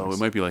 36. So it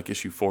might be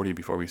issue 40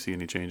 before we see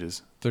any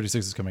changes.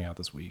 36 is coming out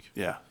this week.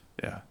 Yeah.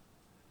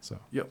 So.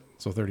 Yep.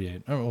 So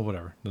 38. Oh, well,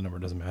 whatever. The number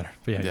doesn't matter.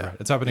 But yeah, you're right.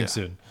 It's happening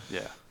soon.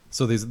 Yeah.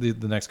 So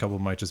the next couple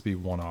might just be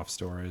one-off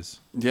stories.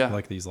 Yeah.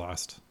 Like these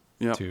last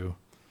two.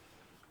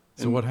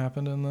 So and what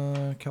happened in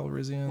the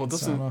Calrissian? Well,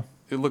 doesn't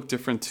it look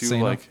different too?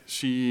 Sana?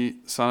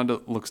 Sana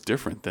looks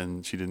different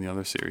than she did in the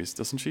other series,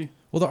 doesn't she?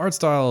 Well, the art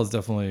style is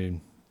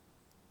definitely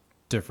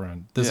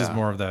different. This is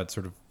more of that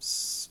sort of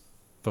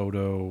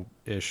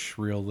photo-ish,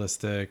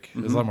 realistic.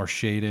 There's a lot more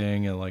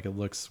shading, and it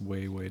looks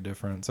way, way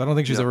different. So I don't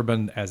think she's ever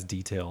been as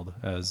detailed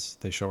as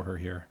they show her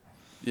here.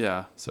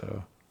 Yeah.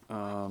 So.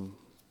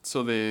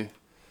 So they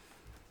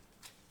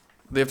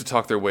have to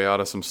talk their way out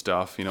of some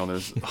stuff.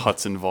 There's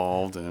huts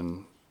involved,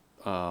 and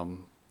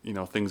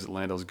things that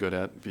Lando's good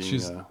at, being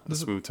a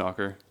smooth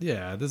talker.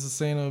 Yeah, this is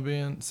Sana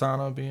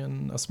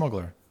being a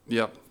smuggler.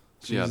 Yep.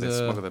 They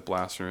smuggle that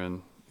blaster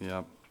in.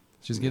 Yep.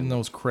 She's getting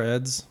those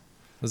creds.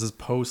 This is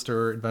post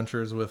her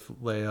adventures with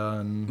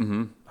Leia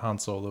and Han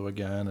Solo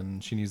again,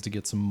 and she needs to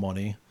get some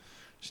money.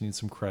 She needs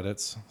some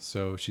credits,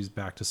 so she's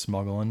back to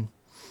smuggling.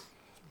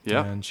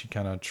 Yeah. And she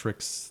kind of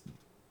tricks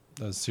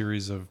a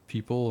series of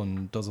people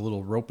and does a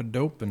little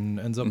rope-a-dope and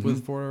ends up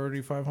with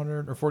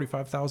 4,500 or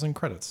 45,000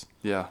 credits.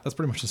 Yeah. That's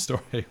pretty much the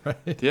story,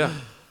 right? Yeah.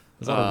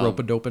 There's a lot of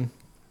rope-a-doping.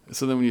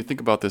 So then when you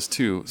think about this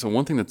too, so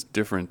one thing that's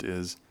different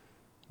is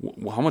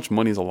how much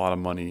money is a lot of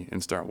money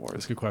in Star Wars?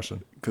 That's a good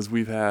question. Because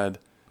we've had,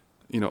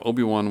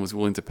 Obi-Wan was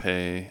willing to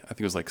pay, I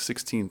think it was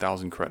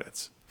 16,000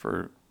 credits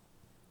for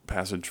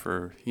passage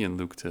for he and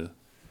Luke to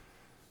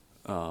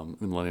the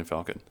Millennium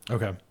Falcon.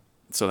 Okay.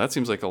 So that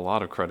seems like a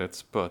lot of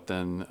credits, but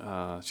then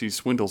she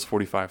swindles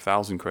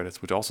 45,000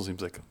 credits, which also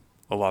seems like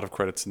a lot of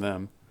credits to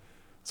them.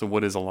 So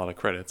what is a lot of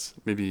credits?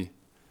 Maybe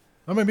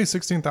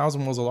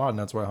 16,000 was a lot, and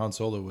that's why Han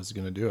Solo was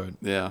going to do it.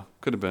 Yeah,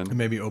 could have been. And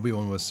maybe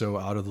Obi-Wan was so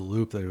out of the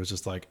loop that it was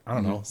just I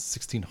don't know,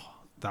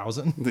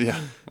 16,000?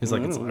 Yeah. He's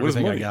like, it's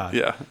everything I got.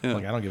 Yeah.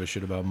 I don't give a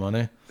shit about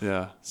money.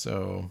 Yeah.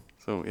 So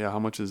yeah, how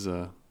much is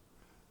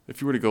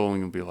if you were to go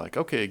and be like,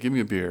 okay, give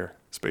me a beer,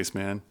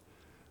 spaceman.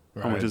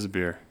 Right. How much is a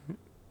beer?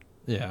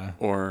 Yeah.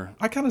 Or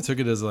I kind of took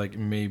it as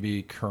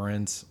maybe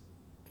current,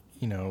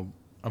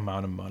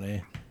 amount of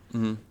money.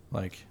 Mm-hmm.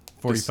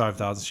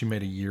 45,000. She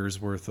made a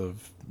year's worth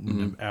of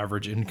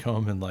average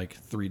income in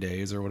 3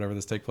 days or whatever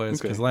this take place.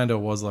 Because Lando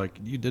was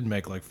you did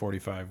make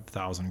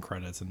 45,000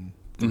 credits in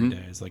 3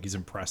 days. He's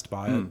impressed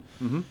by it.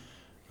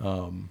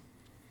 Mm-hmm.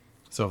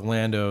 So if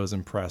Lando is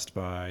impressed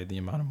by the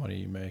amount of money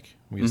you make,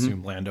 we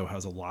assume Lando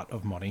has a lot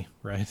of money,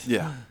 right?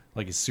 Yeah.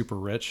 Like he's super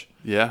rich.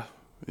 Yeah.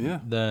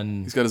 Yeah.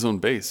 Then He's got his own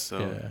base, so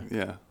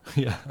yeah.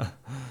 yeah.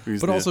 He's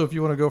But the- also, if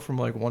you want to go from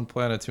like one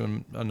planet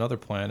to another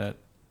planet,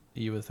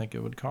 you would think it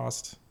would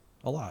cost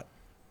a lot,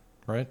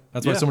 right?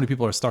 That's why Yeah. so many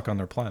people are stuck on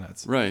their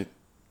planets. right.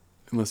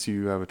 Unless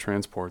you have a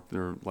transport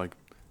or like,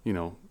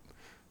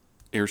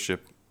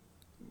 airship,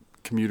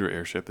 commuter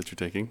airship that you're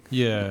taking.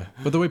 Yeah,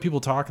 but the way people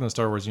talk in the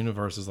Star Wars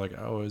universe is like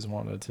I always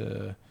wanted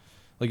to,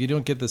 like you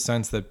don't get the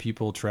sense that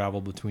people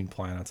travel between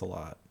planets a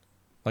lot.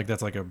 Like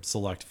that's like a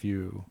select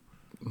few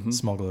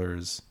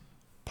smugglers,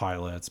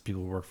 pilots,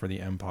 people who work for the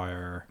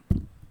Empire.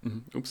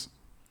 Oops.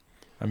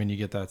 I mean, you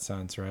get that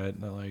sense, right?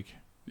 That like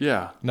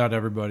Yeah. not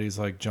everybody's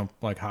like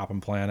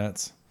hopping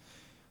planets,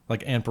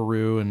 like Aunt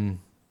Beru and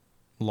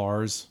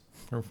Lars,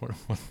 or what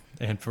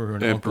Aunt Beru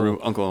and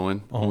Uncle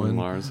Owen. Owen.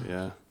 Lars.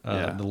 Yeah.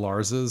 Yeah. the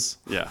Larses.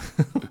 Yeah.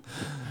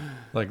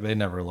 Like they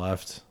never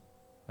left.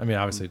 I mean,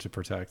 obviously to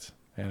protect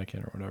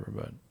Anakin or whatever,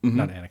 but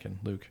not Anakin,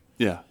 Luke.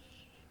 Yeah.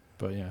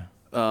 But yeah,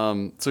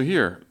 So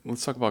here,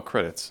 let's talk about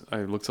credits.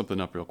 I looked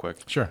something up real quick.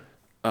 sure.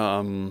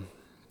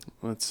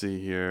 Let's see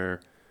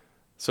here.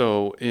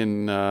 So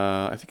in,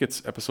 I think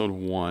it's episode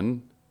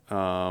 1,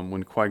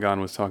 when Qui-Gon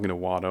was talking to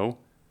Watto,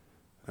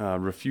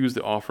 refused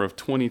the offer of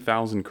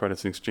 20,000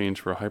 credits in exchange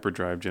for a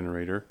hyperdrive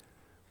generator.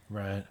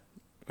 Right.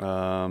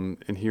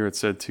 And here it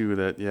said too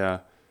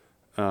that,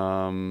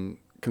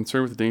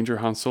 concerned with the danger,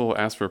 Han Solo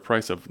asked for a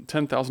price of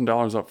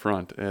 $10,000 up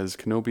front, as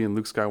Kenobi and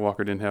Luke Skywalker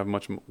didn't have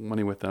much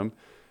money with them.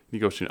 He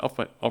negotiated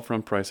an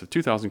upfront price of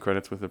 2,000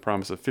 credits with a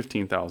promise of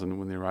 15,000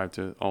 when they arrived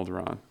to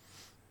Alderaan.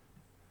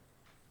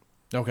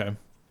 Okay.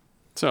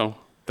 So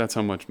that's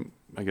how much,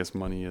 I guess,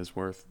 money is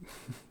worth.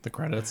 The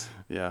credits.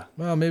 Yeah.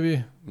 Well,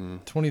 maybe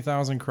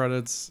 20,000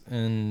 credits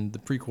in the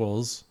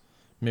prequels.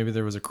 Maybe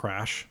there was a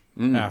crash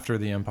after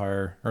the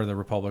Empire or the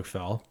Republic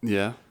fell.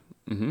 Yeah.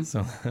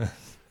 So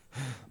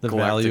the Galactic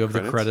value of the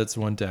credits. credits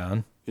went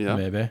down. Yeah.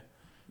 Maybe.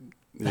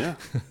 Yeah.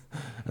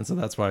 And so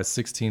that's why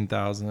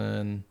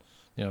 16,000,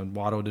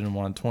 Watto didn't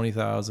want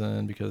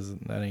 20,000 because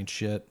that ain't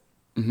shit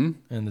in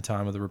the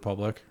time of the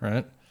Republic,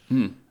 right?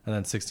 And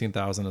then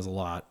 16,000 is a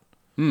lot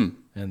in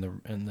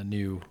the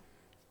New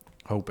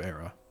Hope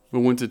era. But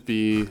wouldn't it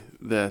be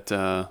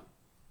that,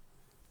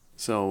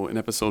 so in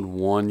episode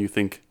 1, you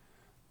think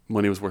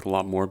money was worth a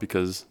lot more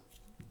because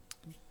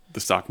the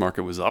stock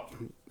market was up?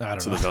 I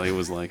don't so know. the value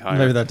was like higher.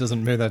 Maybe that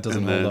doesn't and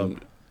hold then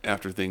up.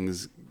 after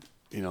things,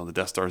 the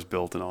Death Star's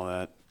built and all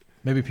that,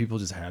 Maybe people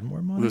just had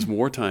more money. there's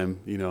wartime,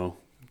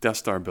 Death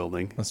Star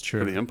building. That's true.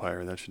 For the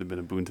Empire. That should have been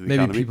a boon to the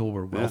Maybe economy. people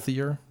were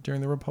wealthier during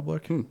the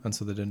Republic, and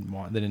so they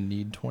didn't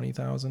need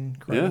 20,000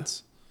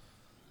 credits.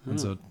 And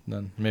so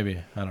then maybe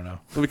I don't know.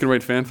 Well, we can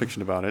write fan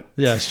fiction about it.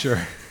 Yeah, sure.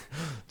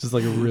 Just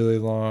like a really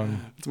long,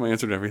 That's my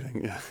answer to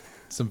everything. Yeah.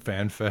 some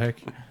fanfic.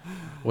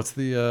 What's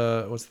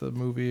the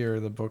movie or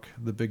the book,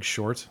 The Big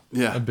Short?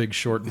 Yeah. A Big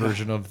Short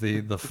version of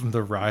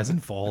the rise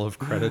and fall of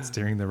credits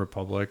during the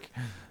Republic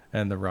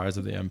and the rise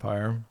of the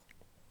Empire.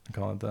 I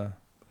call it that.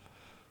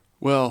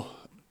 Well,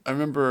 I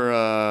remember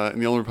in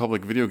the Old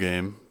Republic video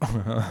game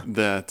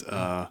that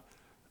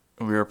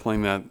when we were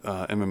playing that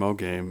MMO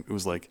game, it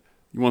was like,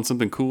 you want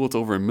something cool? It's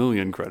over 1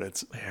 million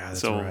credits. Yeah, that's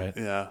so, right.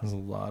 Yeah. There's a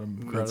lot of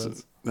That's-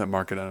 credits. that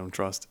market I don't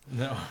trust.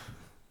 No.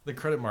 The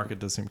credit market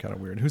does seem kind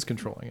of weird. Who's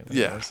controlling it?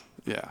 Yeah. anyways?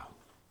 Yeah.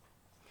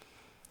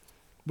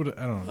 What,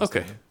 I don't know.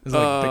 Okay. Is it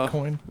like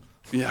Bitcoin?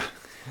 Yeah.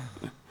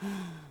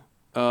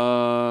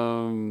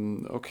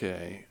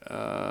 Okay.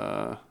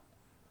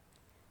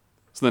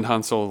 So then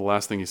Han Solo, the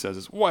last thing he says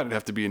is, why did it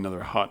have to be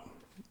another hut?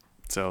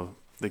 So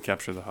they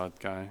capture the hut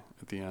guy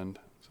at the end.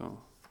 So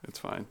it's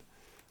fine.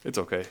 It's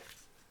okay.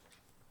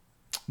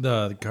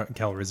 The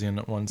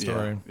Calrissian one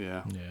story.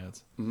 Yeah. Yeah,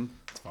 it's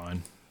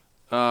fine.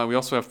 We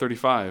also have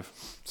 35.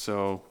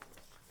 So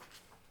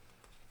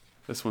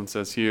this one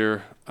says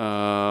here,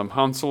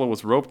 Han Solo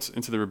was roped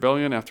into the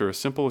rebellion after a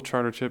simple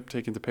charter trip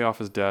taken to pay off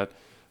his debt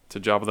to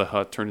Jabba the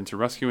Hutt turned into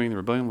rescuing the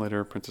rebellion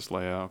later, Princess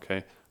Leia.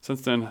 Okay.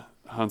 Since then,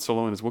 Han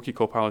Solo and his Wookiee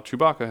co-pilot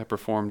Chewbacca have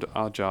performed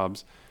odd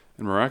jobs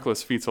and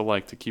miraculous feats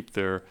alike to keep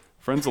their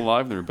friends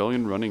alive and the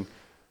rebellion running,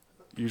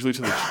 usually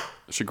to the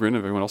chagrin of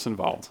everyone else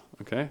involved.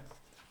 Okay.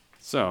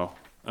 So,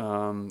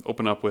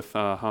 open up with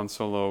Han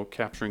Solo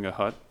capturing a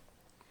hut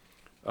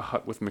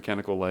with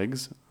mechanical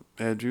legs.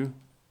 Andrew,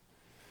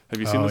 have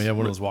you seen this? Oh, yeah,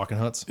 one of those walking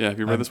huts. Yeah, have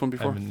you read this one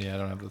before? I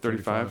don't have the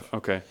 35?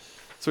 Okay.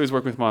 So he's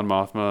working with Mon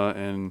Mothma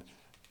and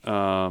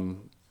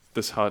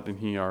this hut and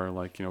he are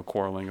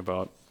quarreling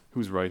about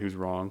who's right, who's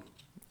wrong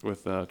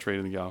with trade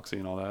in the galaxy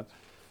and all that.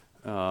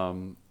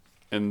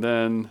 And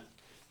then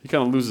he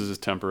kind of loses his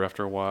temper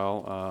after a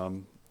while.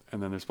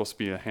 And then there's supposed to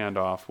be a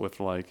handoff with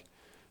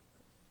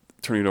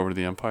turning it over to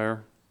the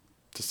Empire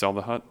to sell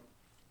the hut.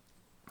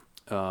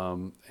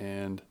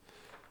 And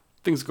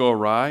things go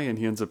awry and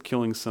he ends up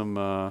killing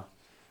some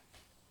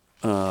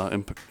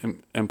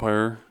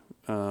Empire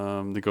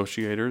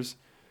negotiators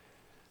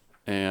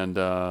and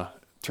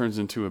turns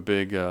into a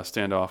big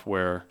standoff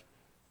where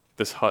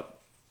this hut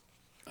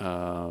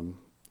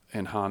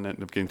and Han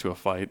end up getting into a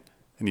fight,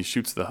 and he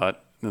shoots the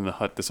Hutt, and then the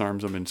Hutt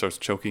disarms him and starts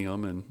choking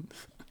him, and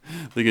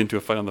they get into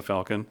a fight on the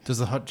Falcon. Does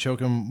the Hutt choke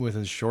him with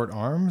his short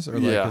arms or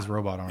like his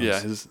robot arms? Yeah,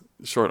 his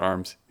short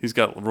arms. He's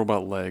got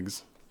robot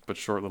legs, but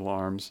short little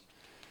arms.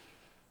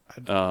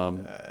 I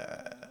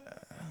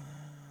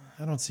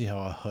don't see how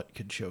a Hutt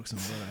could choke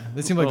somebody.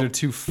 They seem like they're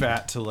too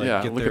fat to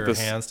get their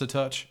hands to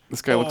touch.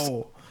 This guy looks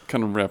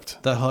kind of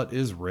ripped. That Hutt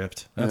is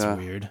ripped. That's Yeah.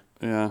 weird.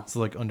 Yeah. It's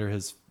like under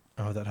his...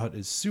 Oh, that Hutt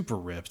is super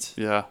ripped.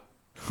 Yeah.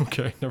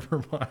 Okay,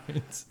 never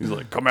mind. He's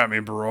like, come at me,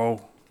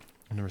 bro.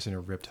 I've never seen a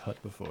ripped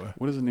Hutt before.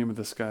 What is the name of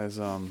this guy's...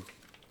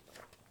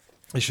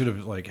 They should have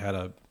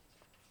had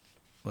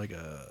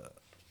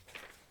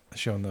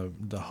shown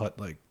the Hutt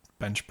like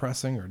bench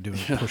pressing or doing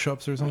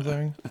push-ups or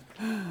something.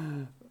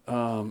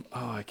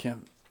 I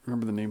can't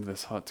remember the name of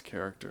this Hutt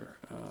character.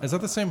 Is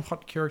that the same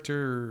Hutt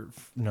character?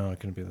 No, it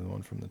couldn't be the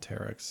one from the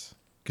Terex.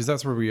 Because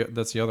that's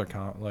the other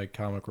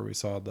comic where we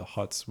saw the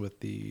Hutts with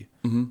the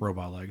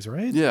robot legs,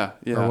 right? Yeah.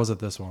 Or was it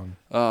this one?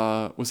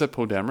 Was that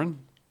Poe Dameron?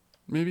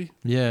 Maybe.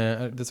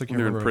 Yeah, that's like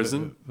They're in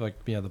prison. The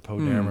Poe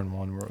Dameron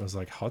one where it was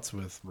like Hutts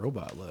with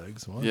robot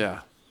legs. What?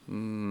 Yeah.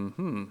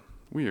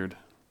 Weird.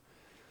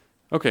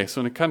 Okay,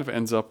 so it kind of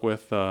ends up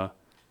with an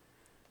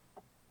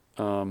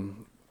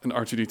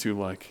R2-D2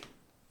 like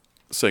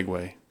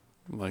segue,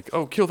 like,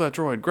 oh, kill that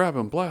droid, grab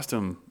him, blast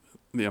him,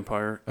 the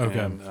Empire. Okay.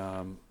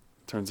 And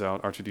turns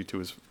out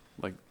R2-D2 is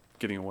like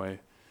getting away.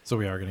 So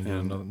we are going to get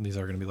another. These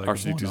are going to be like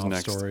R2-D2's one-off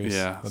next. stories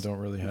Yeah, that don't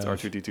really have it's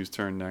R2-D2's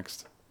turn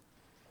next.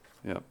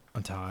 Yep.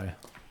 a tie.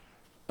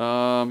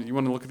 You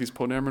want to look at these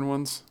Poe Dameron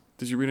ones?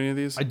 Did you read any of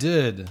these? I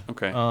did.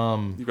 Okay.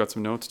 You got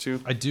some notes too?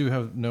 I do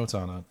have notes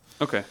on it.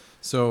 Okay.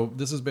 So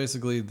this is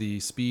basically the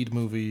speed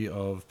movie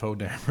of Poe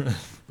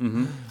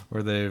Dameron,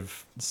 where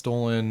they've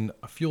stolen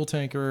a fuel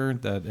tanker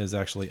that is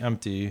actually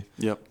empty.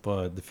 Yep.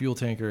 But the fuel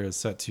tanker is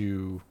set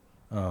to,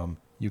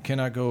 you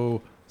cannot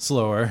go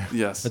slower.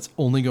 Yes. It's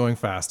only going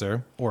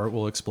faster, or it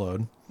will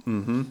explode.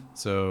 Mm-hmm.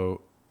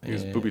 So He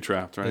was booby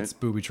trapped, right? It's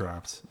booby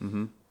trapped,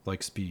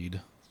 like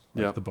Speed,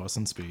 like Yep. the bus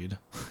in Speed.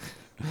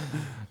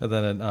 And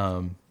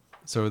then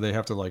so they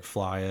have to like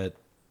fly it.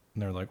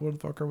 And they're like, what the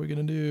fuck are we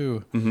going to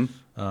do?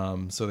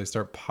 Mm-hmm. So they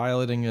start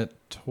piloting it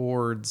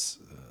towards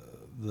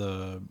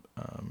the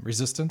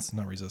resistance.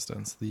 Not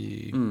resistance.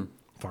 The...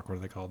 Fuck, what are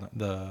they called?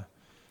 The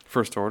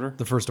First Order?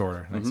 The First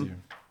Order. Thanks you.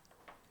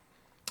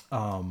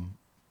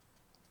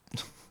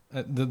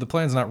 The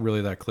plan's not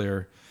really that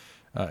clear.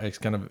 It's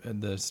kind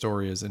of... The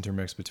story is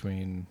intermixed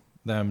between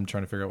them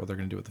trying to figure out what they're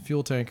going to do with the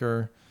fuel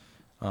tanker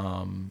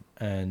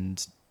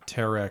and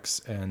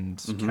Terex and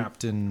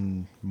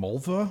Captain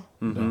Mulva?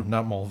 No,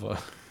 not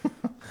Mulva.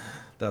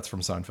 That's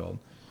from Seinfeld.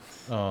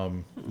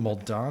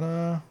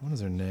 Moldana? What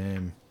is her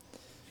name?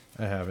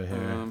 I have it here.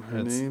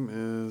 Her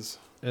name is...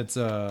 It's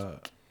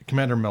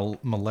Commander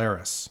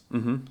Malaris.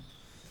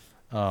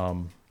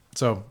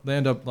 So they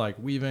end up like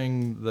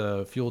weaving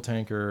the fuel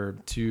tanker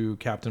to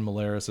Captain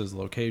Malaris's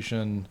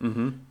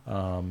location,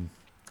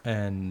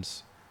 and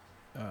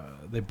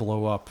they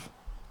blow up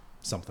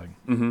something.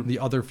 The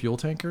other fuel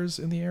tankers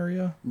in the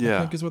area, I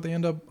think, is what they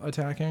end up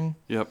attacking.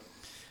 Yep.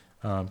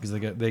 Because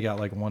they got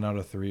like 1 out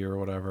of 3 or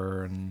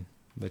whatever, and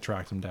they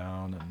tracked him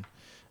down. And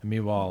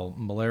meanwhile,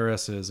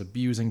 Malaris is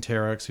abusing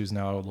Terex, who's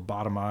now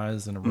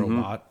lobotomized and a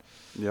robot.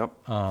 Yep.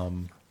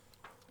 And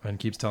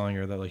keeps telling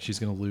her that like she's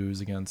gonna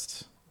lose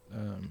against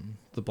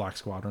the Black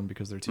Squadron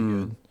because they're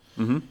too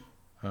good.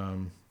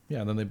 And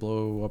then they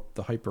blow up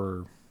the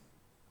hyper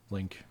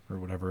link or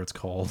whatever it's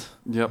called.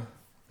 Yep.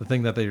 The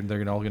thing that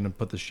they're all gonna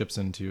put the ships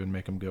into and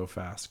make them go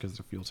fast because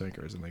they're fuel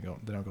tankers and they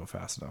don't go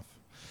fast enough.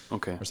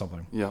 Okay. Or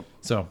something. Yep.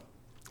 So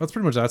that's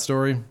pretty much that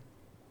story.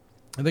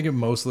 I think it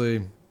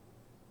mostly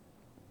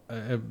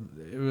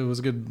it was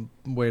a good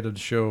way to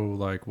show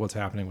like what's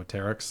happening with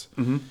Terex.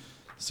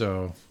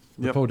 So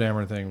the Poe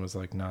Dameron thing was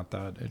like not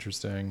that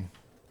interesting.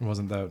 It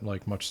wasn't that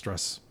like much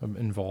stress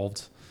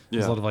involved.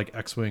 There's a lot of like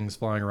X-wings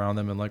flying around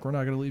them and like, we're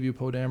not gonna leave you,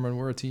 Poe Dameron.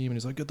 We're a team. And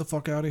he's like, get the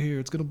fuck out of here.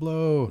 It's gonna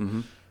blow.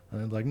 And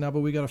they're like, no, but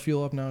we gotta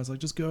fuel up now. It's like,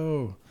 just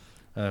go.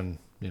 And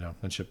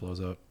then ship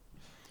blows up.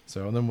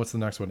 So and then what's the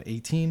next one?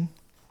 18.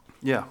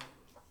 Yeah.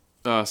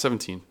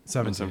 17.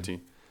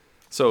 17.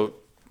 So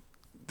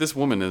this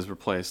woman is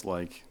replaced,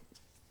 like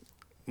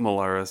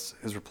Malaris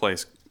has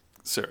replaced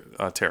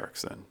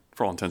Terex then,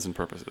 for all intents and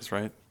purposes,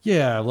 right?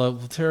 Yeah, well,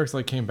 Terex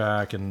like came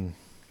back and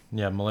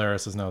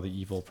Malaris is now the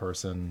evil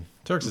person.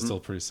 Terex is still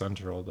pretty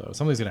central though.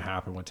 Something's gonna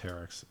happen with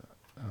Terex,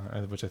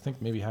 which I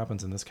think maybe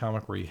happens in this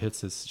comic where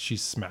she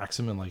smacks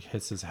him and like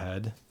hits his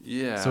head.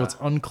 Yeah. So it's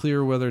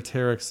unclear whether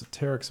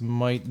Terex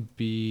might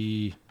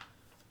be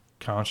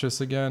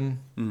conscious again,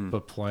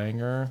 but playing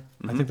her.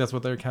 I think that's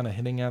what they're kind of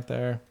hinting at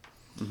there.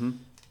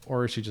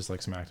 Or she just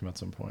like smacked him at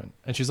some point.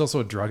 And she's also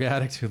a drug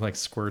addict who like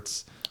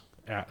squirts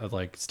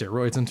like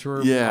steroids into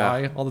her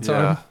eye all the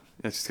time.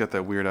 Yeah, she's got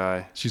that weird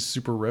eye. She's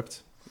super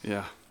ripped.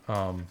 Yeah.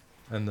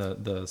 And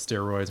the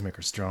steroids make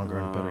her stronger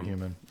and a better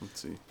human.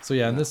 Let's see. So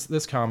in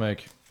this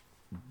comic,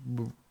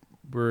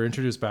 we're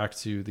introduced back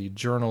to the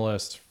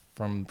journalist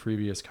from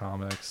previous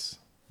comics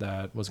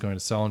that was going to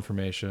sell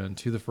information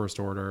to the First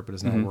Order, but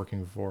is now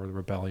working for the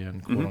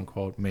rebellion, quote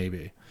unquote,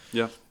 maybe.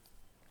 Yeah.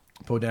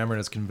 Poe Dameron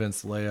has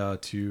convinced Leia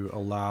to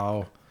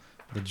allow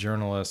the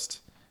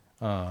journalist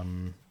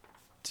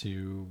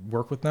to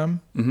work with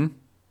them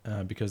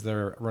because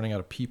they're running out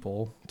of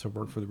people to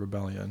work for the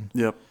rebellion.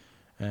 Yep.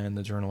 And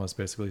the journalist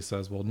basically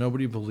says, well,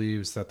 nobody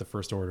believes that the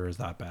First Order is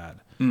that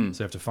bad. So you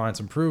have to find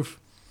some proof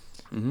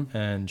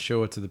and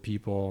show it to the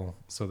people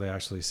so they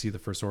actually see the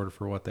First Order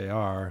for what they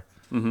are.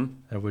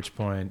 At which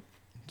point,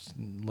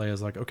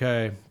 Leia's like,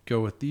 okay,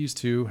 go with these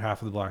two,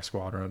 half of the Black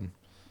Squadron,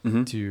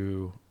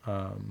 to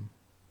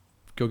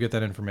go get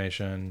that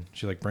information.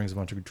 She like brings a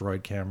bunch of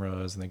droid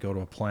cameras and they go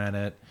to a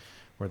planet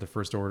where the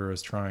First Order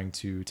is trying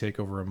to take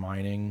over a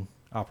mining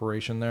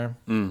operation there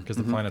because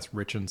the planet's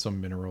rich in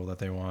some mineral that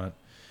they want.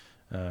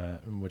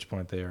 At which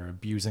point they are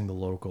abusing the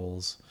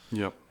locals.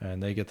 Yep.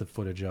 And they get the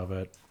footage of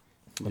it.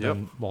 But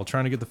then while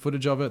trying to get the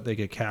footage of it, they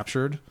get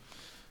captured.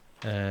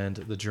 And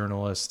the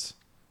journalist,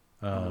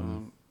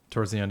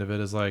 towards the end of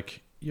it, is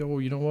like, yo,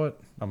 you know what?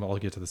 I'll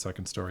get to the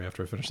second story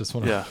after I finish this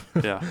one. Yeah.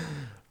 Yeah.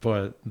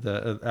 But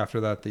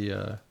after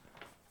that,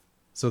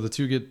 so the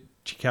two get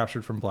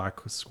captured from Black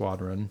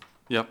Squadron.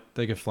 Yep.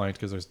 They get flanked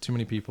because there's too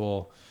many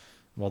people.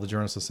 While the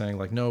journalist is saying,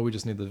 like, no, we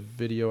just need the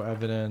video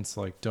evidence.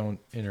 Like, don't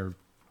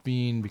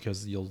intervene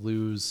because you'll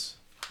lose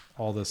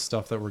all this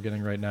stuff that we're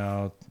getting right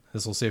now.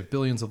 This will save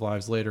billions of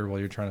lives later while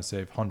you're trying to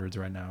save hundreds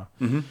right now.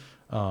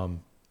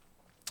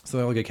 So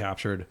they all get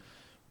captured.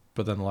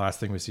 But then the last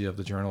thing we see of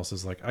the journalist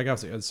is like, I got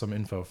some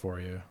info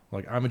for you.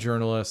 Like, I'm a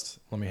journalist.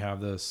 Let me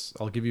have this.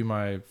 I'll give you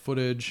my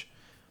footage.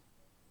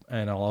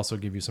 And I'll also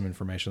give you some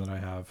information that I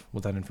have.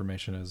 What that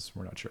information is,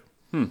 we're not sure.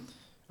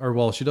 Or,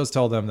 well, she does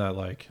tell them that,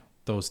 like,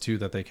 those two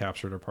that they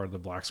captured are part of the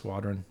Black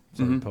Squadron.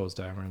 So Poe's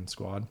Dameron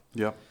squad.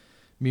 Yep.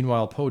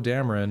 Meanwhile, Poe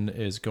Dameron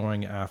is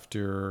going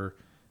after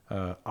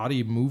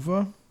Adi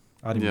Muva.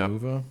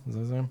 Muva, is that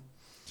his name?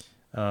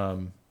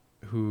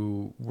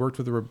 Who worked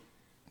with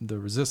the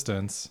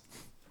Resistance.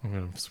 I'm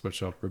going to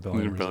switch up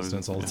Rebellion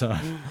Resistance all the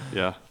time.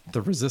 Yeah.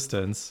 The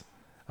Resistance,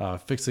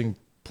 fixing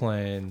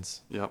planes,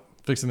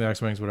 fixing the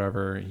X-Wings,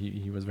 whatever.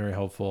 He was very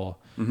helpful.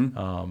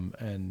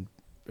 And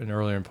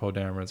earlier in Poe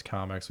Dameron's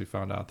comics, we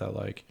found out that,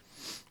 like,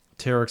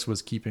 Terex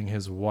was keeping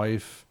his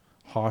wife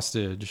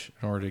hostage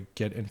in order to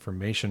get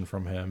information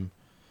from him.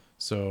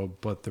 So,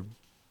 but the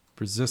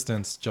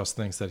Resistance just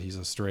thinks that he's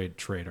a straight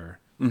traitor.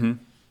 And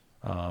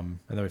then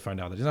we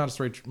find out that he's not a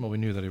straight. Well, we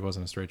knew that he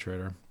wasn't a straight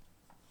traitor,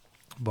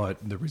 but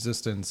the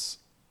Resistance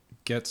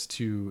gets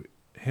to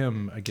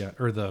him again,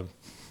 or the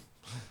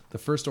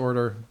First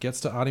Order gets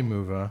to Adi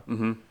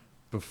Muva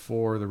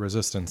before the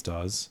Resistance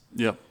does.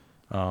 Yep.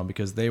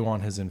 Because they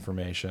want his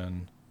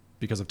information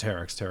because of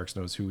Terex. Terex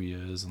knows who he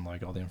is and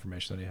like all the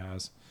information that he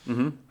has.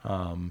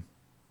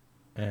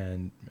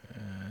 And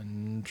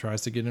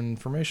tries to get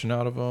information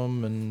out of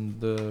him,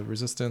 and the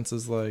Resistance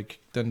is like,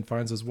 then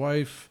finds his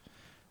wife,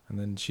 and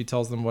then she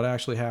tells them what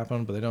actually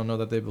happened, but they don't know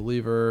that they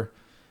believe her.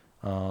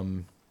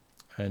 And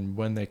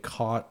when they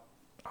caught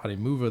Adi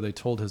Muva, they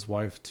told his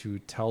wife to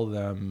tell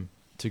them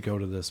to go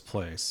to this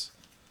place.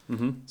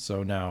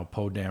 So now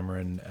Poe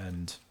Dameron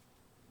and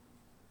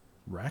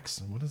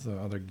Rex, what is the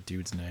other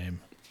dude's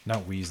name?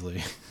 Not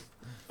Weasley.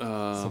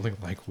 Something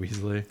like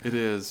Weasley. It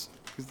is.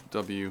 It's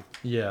W.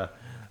 Yeah.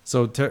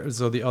 So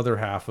the other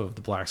half of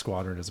the Black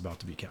Squadron is about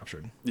to be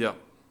captured. Yep.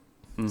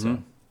 So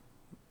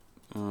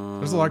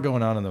there's a lot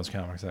going on in those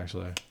comics,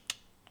 actually.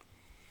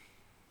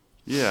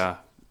 Yeah.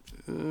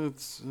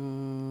 It's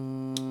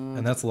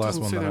and that's the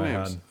last one that I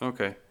had.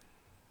 Okay.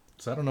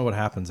 So I don't know what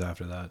happens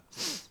after that.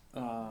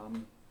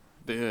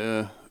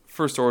 The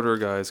First Order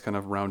guys kind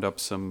of round up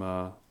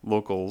some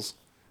locals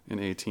in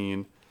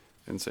 18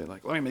 and say,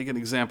 like, let me make an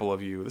example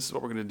of you. This is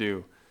what we're going to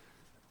do.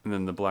 And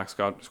then the Black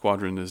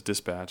Squadron is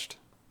dispatched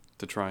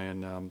to try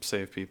and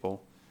save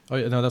people. Oh,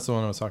 yeah, no, that's the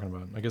one I was talking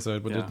about. I guess I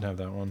didn't have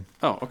that one.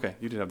 Oh, okay.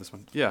 You did have this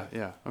one.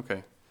 Yeah,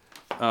 okay.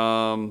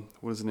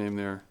 What is the name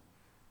there?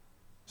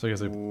 So I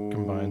guess I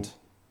combined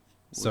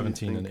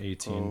 17 and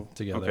 18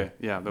 together. Okay,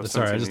 yeah.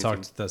 Sorry, I just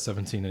talked that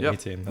 17 and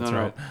 18. That's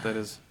right. No, that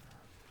is.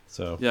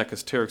 So. Yeah,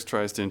 because Terex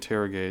tries to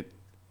interrogate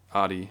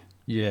Adi.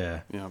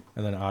 Yeah. And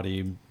then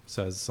Adi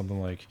says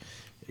something like,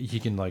 he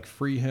can, like,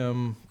 free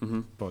him,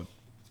 but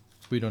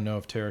we don't know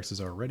if Terex is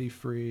already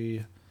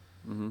free.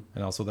 And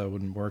also that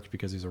wouldn't work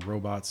because he's a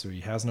robot, so he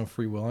has no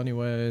free will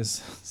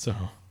anyways. So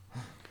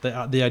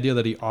the idea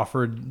that he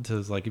offered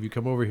to, like, if you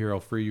come over here, I'll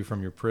free you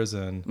from your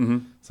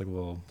prison. It's like,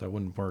 well, that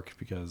wouldn't work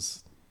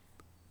because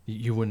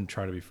you wouldn't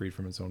try to be freed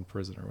from his own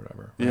prison or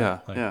whatever. Right?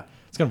 Yeah, like,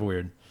 it's kind of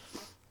weird.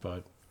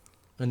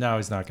 And now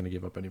he's not going to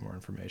give up any more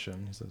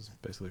information. He says,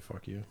 basically,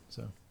 fuck you.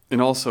 So.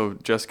 And also,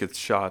 Jess gets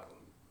shot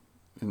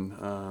in,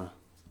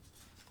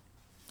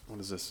 what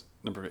is this?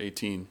 Number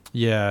 18.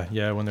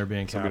 Yeah, when they're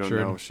being captured. We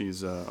don't know if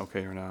she's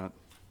okay or not.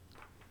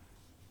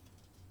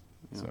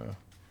 Yeah. So.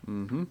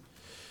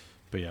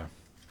 But yeah,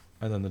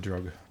 and then the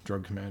drug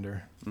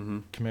commander.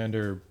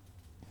 Commander,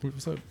 what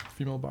was that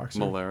female boxer?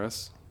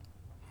 Malaris,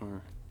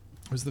 or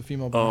who's the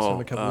female boxer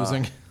that kept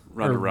losing?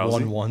 Ronda Rousey.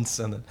 Won once,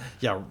 and then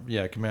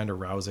yeah, Commander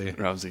Rousey.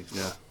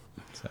 Yeah.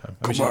 So,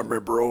 Come on, me,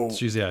 bro.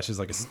 She's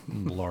like a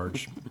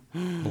large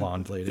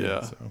blonde lady.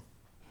 Yeah. So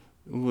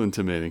A little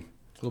intimidating.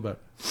 a little bit.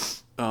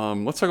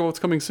 Let's talk about what's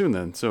coming soon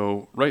then.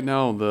 So right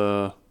now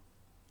the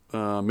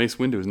Mace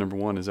Windu is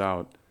 #1 is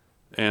out,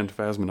 and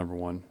Phasma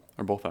 #1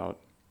 are both out.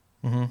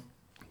 Mm-hmm.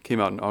 Came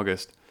out in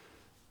August,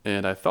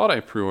 and I thought I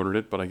pre-ordered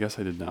it, but I guess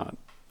I did not.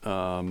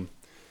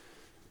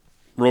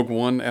 Rogue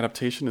One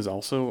adaptation is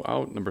also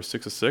out,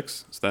 #6 of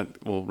 6. So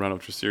that will round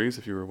out your series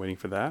if you were waiting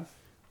for that.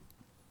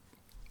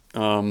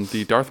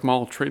 The Darth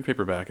Maul trade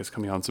paperback is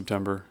coming out in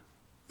September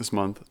this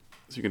month,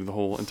 so you can do the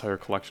whole entire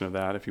collection of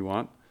that if you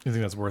want. You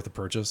think that's worth the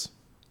purchase?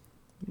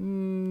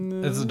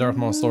 It's the Darth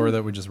Maul story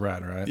that we just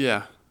read, right?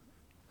 Yeah.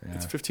 Yeah.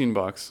 It's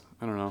 $15.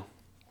 I don't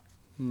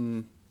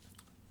know.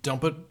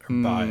 Dump it or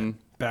buy it.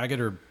 Bag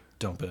it or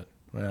dump it.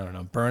 I don't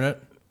know. Burn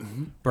it.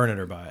 Burn it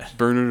or buy it.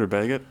 Burn it or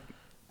bag it?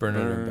 Burn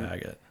it or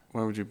bag it.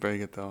 Why would you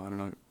bag it though? I don't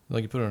know.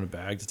 Like you put it in a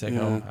bag to take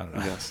home? I don't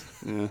know.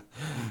 Yes. Yeah.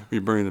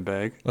 You burning the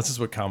bag? That's just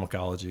what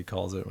comicology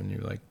calls it when you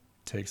like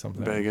take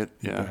something. Bag it.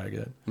 You Yeah. bag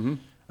it.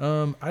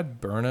 Mm-hmm. I'd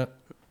burn it.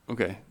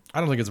 Okay. I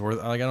don't think it's worth.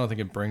 Like I don't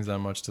think it brings that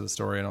much to the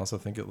story, and I also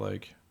think it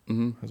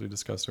as we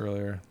discussed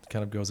earlier,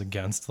 kind of goes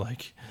against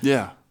like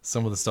Yeah.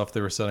 some of the stuff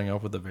they were setting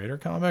up with the Vader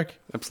comic.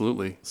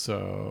 Absolutely.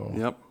 So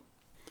Yep.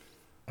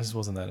 I just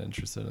wasn't that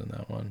interested in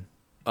that one.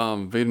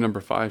 Vader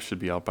 #5 should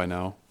be out by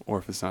now, or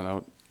if it's not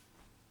out,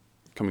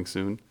 coming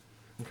soon.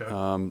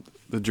 Okay.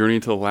 The Journey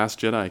to the Last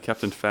Jedi,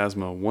 Captain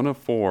Phasma, 1 of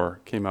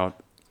 4, came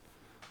out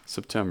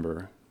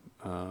September.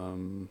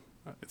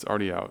 It's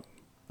already out.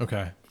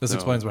 Okay. This So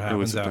explains what it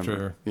was happens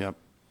September. after Yep.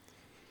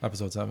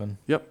 episode 7.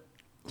 Yep.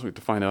 So we have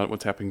to find out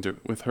what's happening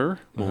with her.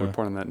 We'll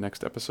report on that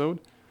next episode.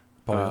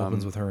 Probably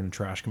opens with her in a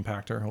trash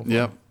compactor. Hopefully.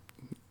 Yep.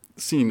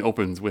 Scene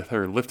opens with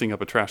her lifting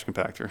up a trash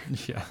compactor.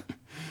 Yeah.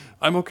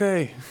 I'm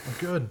okay.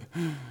 Good.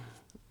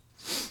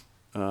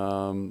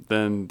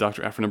 Then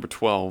Dr. Aphra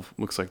 #12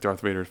 looks like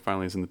Darth Vader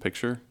finally is in the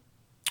picture.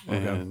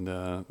 Okay.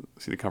 And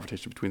see the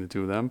confrontation between the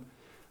two of them.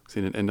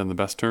 Seeing it end on the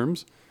best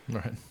terms.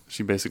 Right.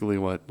 She basically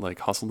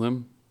hustled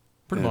him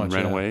Pretty and much,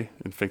 ran yeah. away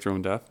and faked her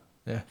own death.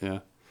 Yeah. Yeah.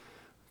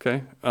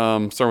 Okay.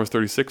 Star Wars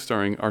 36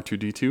 starring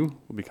R2-D2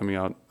 will be coming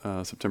out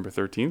September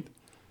 13th.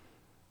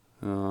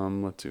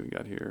 Let's see what we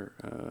got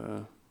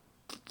here.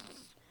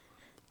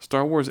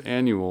 Star Wars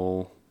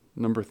Annual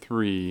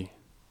 #3.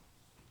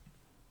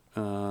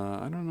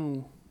 I don't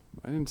know.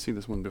 I didn't see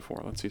this one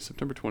before. Let's see.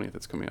 September 20th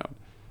it's coming out.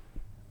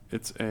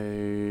 It's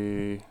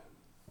a...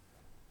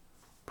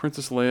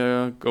 Princess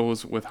Leia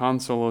goes with Han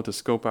Solo to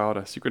scope out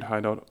a secret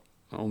hideout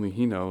only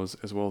he knows,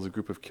 as well as a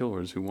group of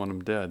killers who want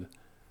him dead.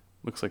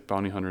 Looks like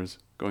bounty hunters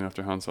going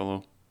after Han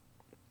Solo.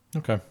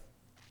 Okay.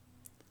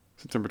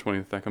 September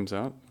 20th that comes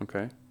out.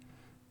 Okay.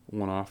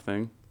 One-off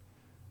thing.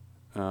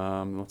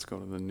 Let's go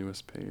to the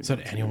newest page. Is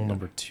that annual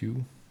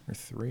 #2 or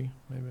 3,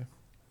 maybe?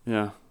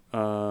 Yeah.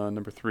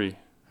 #3.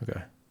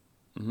 Okay.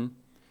 Mm-hmm.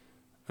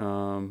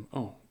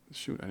 Oh,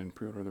 shoot. I didn't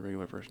pre-order the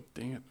regular version.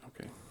 Dang it.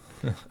 Okay.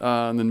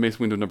 And then Mace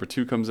Windu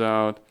 #2 comes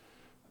out.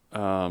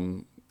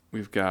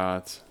 We've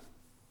got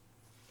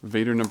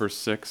Vader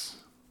 #6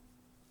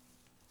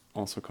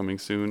 also coming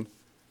soon.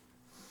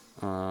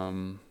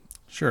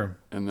 Sure.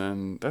 And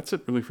then that's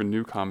it really for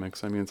new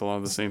comics. I mean, it's a lot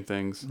of the same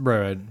things.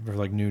 Right. For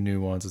like new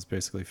ones, it's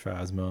basically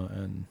Phasma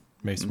and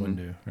Mace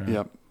Windu. Right?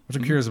 Yep. Which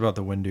I'm curious about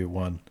the Windu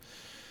one.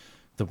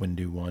 The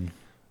Windu one.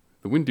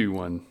 The Windu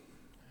one.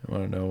 I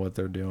want to know what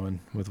they're doing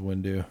with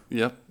Windu.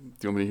 Yep.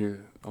 Do you want me to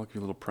hear? I'll give you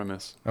a little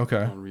premise.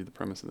 Okay. I'll read the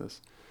premise of this.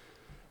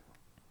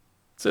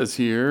 It says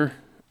here,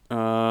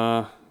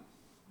 let's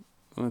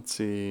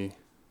see.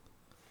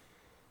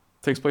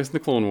 Takes place in the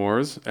Clone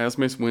Wars. As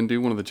Mace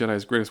Windu, one of the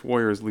Jedi's greatest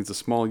warriors, leads a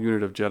small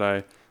unit of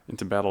Jedi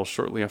into battle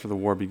shortly after the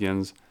war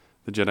begins.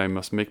 The Jedi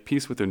must make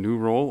peace with their new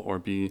role or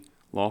be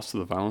lost to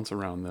the violence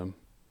around them.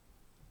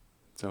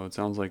 So it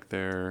sounds like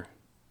they're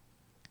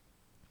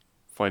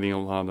fighting a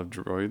lot of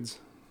droids.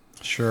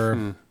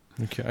 Sure.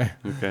 Okay.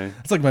 Okay.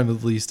 It's like my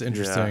least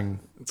interesting.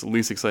 Yeah. It's the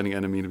least exciting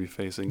enemy to be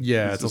facing.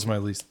 Yeah, it's also my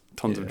least.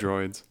 Tons of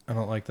droids. I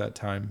don't like that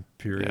time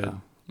period. Yeah.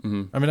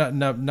 Mm-hmm. I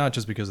mean, not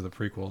just because of the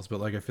prequels, but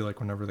like I feel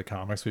like whenever the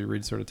comics we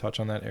read sort of touch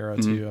on that era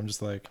too, I'm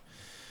just like,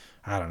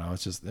 I don't know,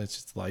 it's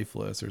just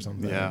lifeless or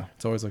something. Yeah.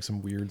 It's always like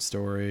some weird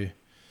story,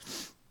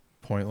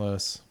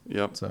 pointless.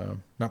 Yep. So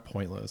not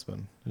pointless, but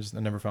I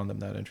never found them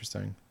that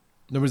interesting.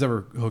 Nobody's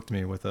ever hooked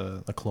me with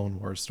a Clone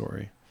Wars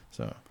story,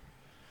 so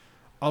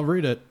I'll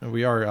read it.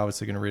 We are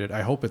obviously going to read it.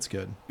 I hope it's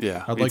good.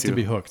 Yeah. I'd me like too. to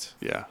be hooked.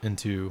 Yeah.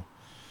 Into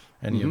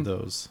any of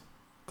those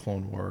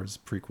Clone Wars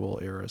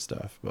prequel era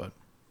stuff, but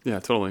yeah,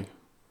 totally.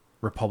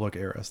 Republic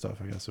era stuff,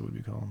 I guess it would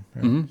be called.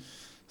 Right? Mm-hmm.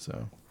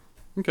 So,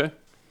 okay,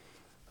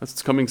 that's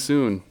coming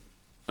soon.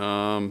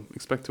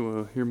 Expect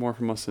to hear more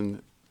from us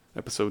in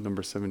episode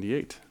number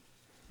 78.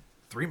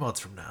 3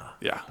 months from now.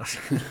 Yeah.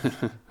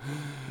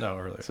 No,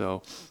 earlier.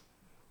 So,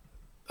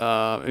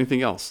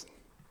 anything else?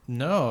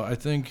 No, I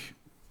think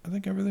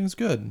everything's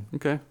good.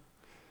 Okay.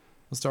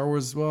 The Star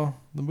Wars, well,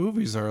 the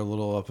movies are a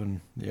little up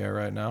in the air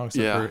right now,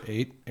 except Yeah. for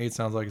 8. 8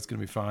 sounds like it's going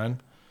to be fine.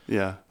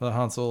 Yeah. The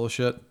Han Solo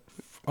shit.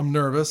 I'm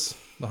nervous.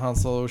 The Han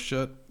Solo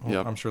shit. Well,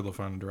 Yep. I'm sure they'll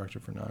find a director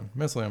for 9.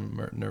 Mostly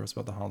I'm nervous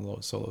about the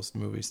Han Solo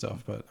movie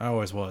stuff, but I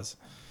always was.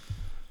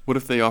 What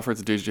if they offer it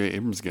to J.J.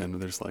 Abrams again?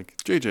 They're just like,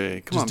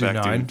 JJ, come Just on do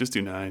back, 9? dude. Just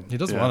do 9. He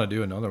doesn't want to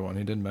do another one.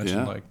 He did mention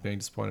Yeah. like being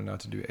disappointed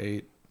not to do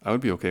 8. I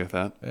would be okay with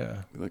that.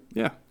 Yeah. Be like,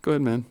 yeah, go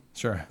ahead, man.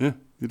 Sure. Yeah,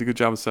 you did a good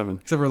job with 7.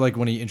 Except for like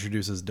when he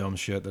introduces dumb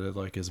shit that it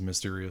like is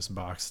mysterious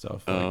box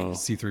stuff, like Oh.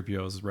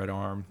 C-3PO's red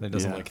arm. That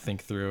doesn't Yeah. like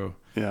think through.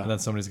 Yeah. And then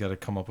somebody's got to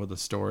come up with a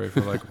story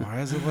for like, why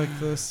is it like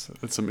this?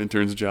 That's some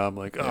intern's job.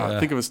 Like, Yeah.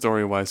 think of a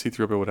story why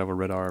C-3PO would have a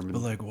red arm. And,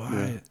 But like, why?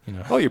 yeah. You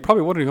know. Oh, you're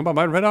probably wondering about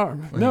my red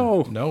arm.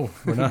 No, No,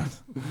 we're not.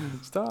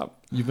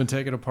 stop. You've been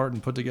taken apart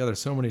and put together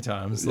so many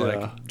times. Yeah.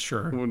 Like,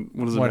 sure.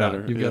 What does it Why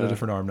matter? not? You've got Yeah. a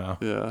different arm now.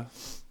 Yeah.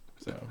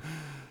 So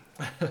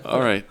All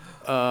right.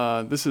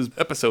 This is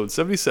episode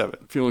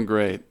 77. Feeling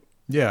great.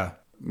 yeah,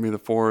 May the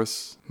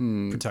Force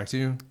protect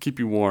you. keep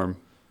you warm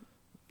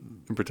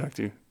and protect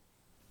you.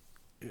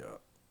 Yeah.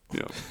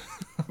 Yeah.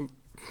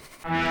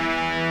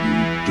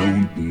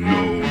 Don't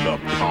know the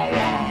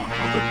power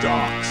of the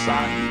dark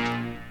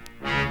side.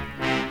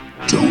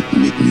 Don't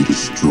make me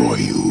destroy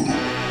you.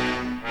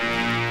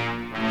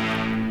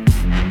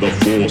 The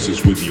Force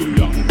is with you,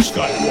 young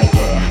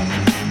Skywalker.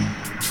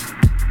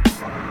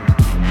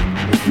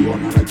 But you are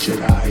not a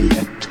Jedi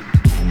yet.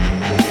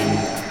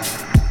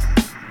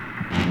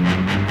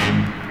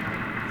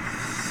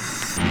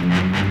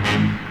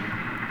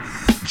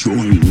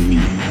 Join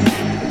me.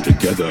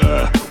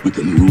 Together, we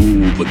can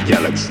rule the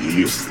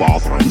galaxy as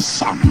father and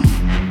son.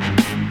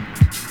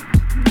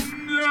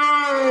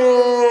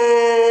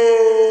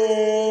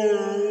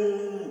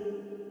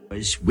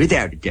 Was,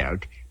 without a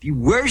doubt, the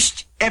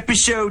worst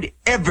episode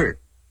ever.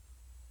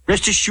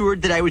 Rest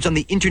assured that I was on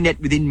the internet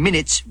within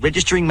minutes,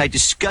 registering my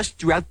disgust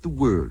throughout the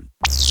world.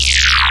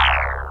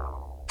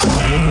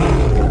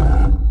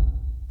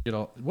 You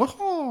know,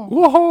 whoa.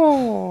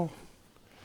 Whoa!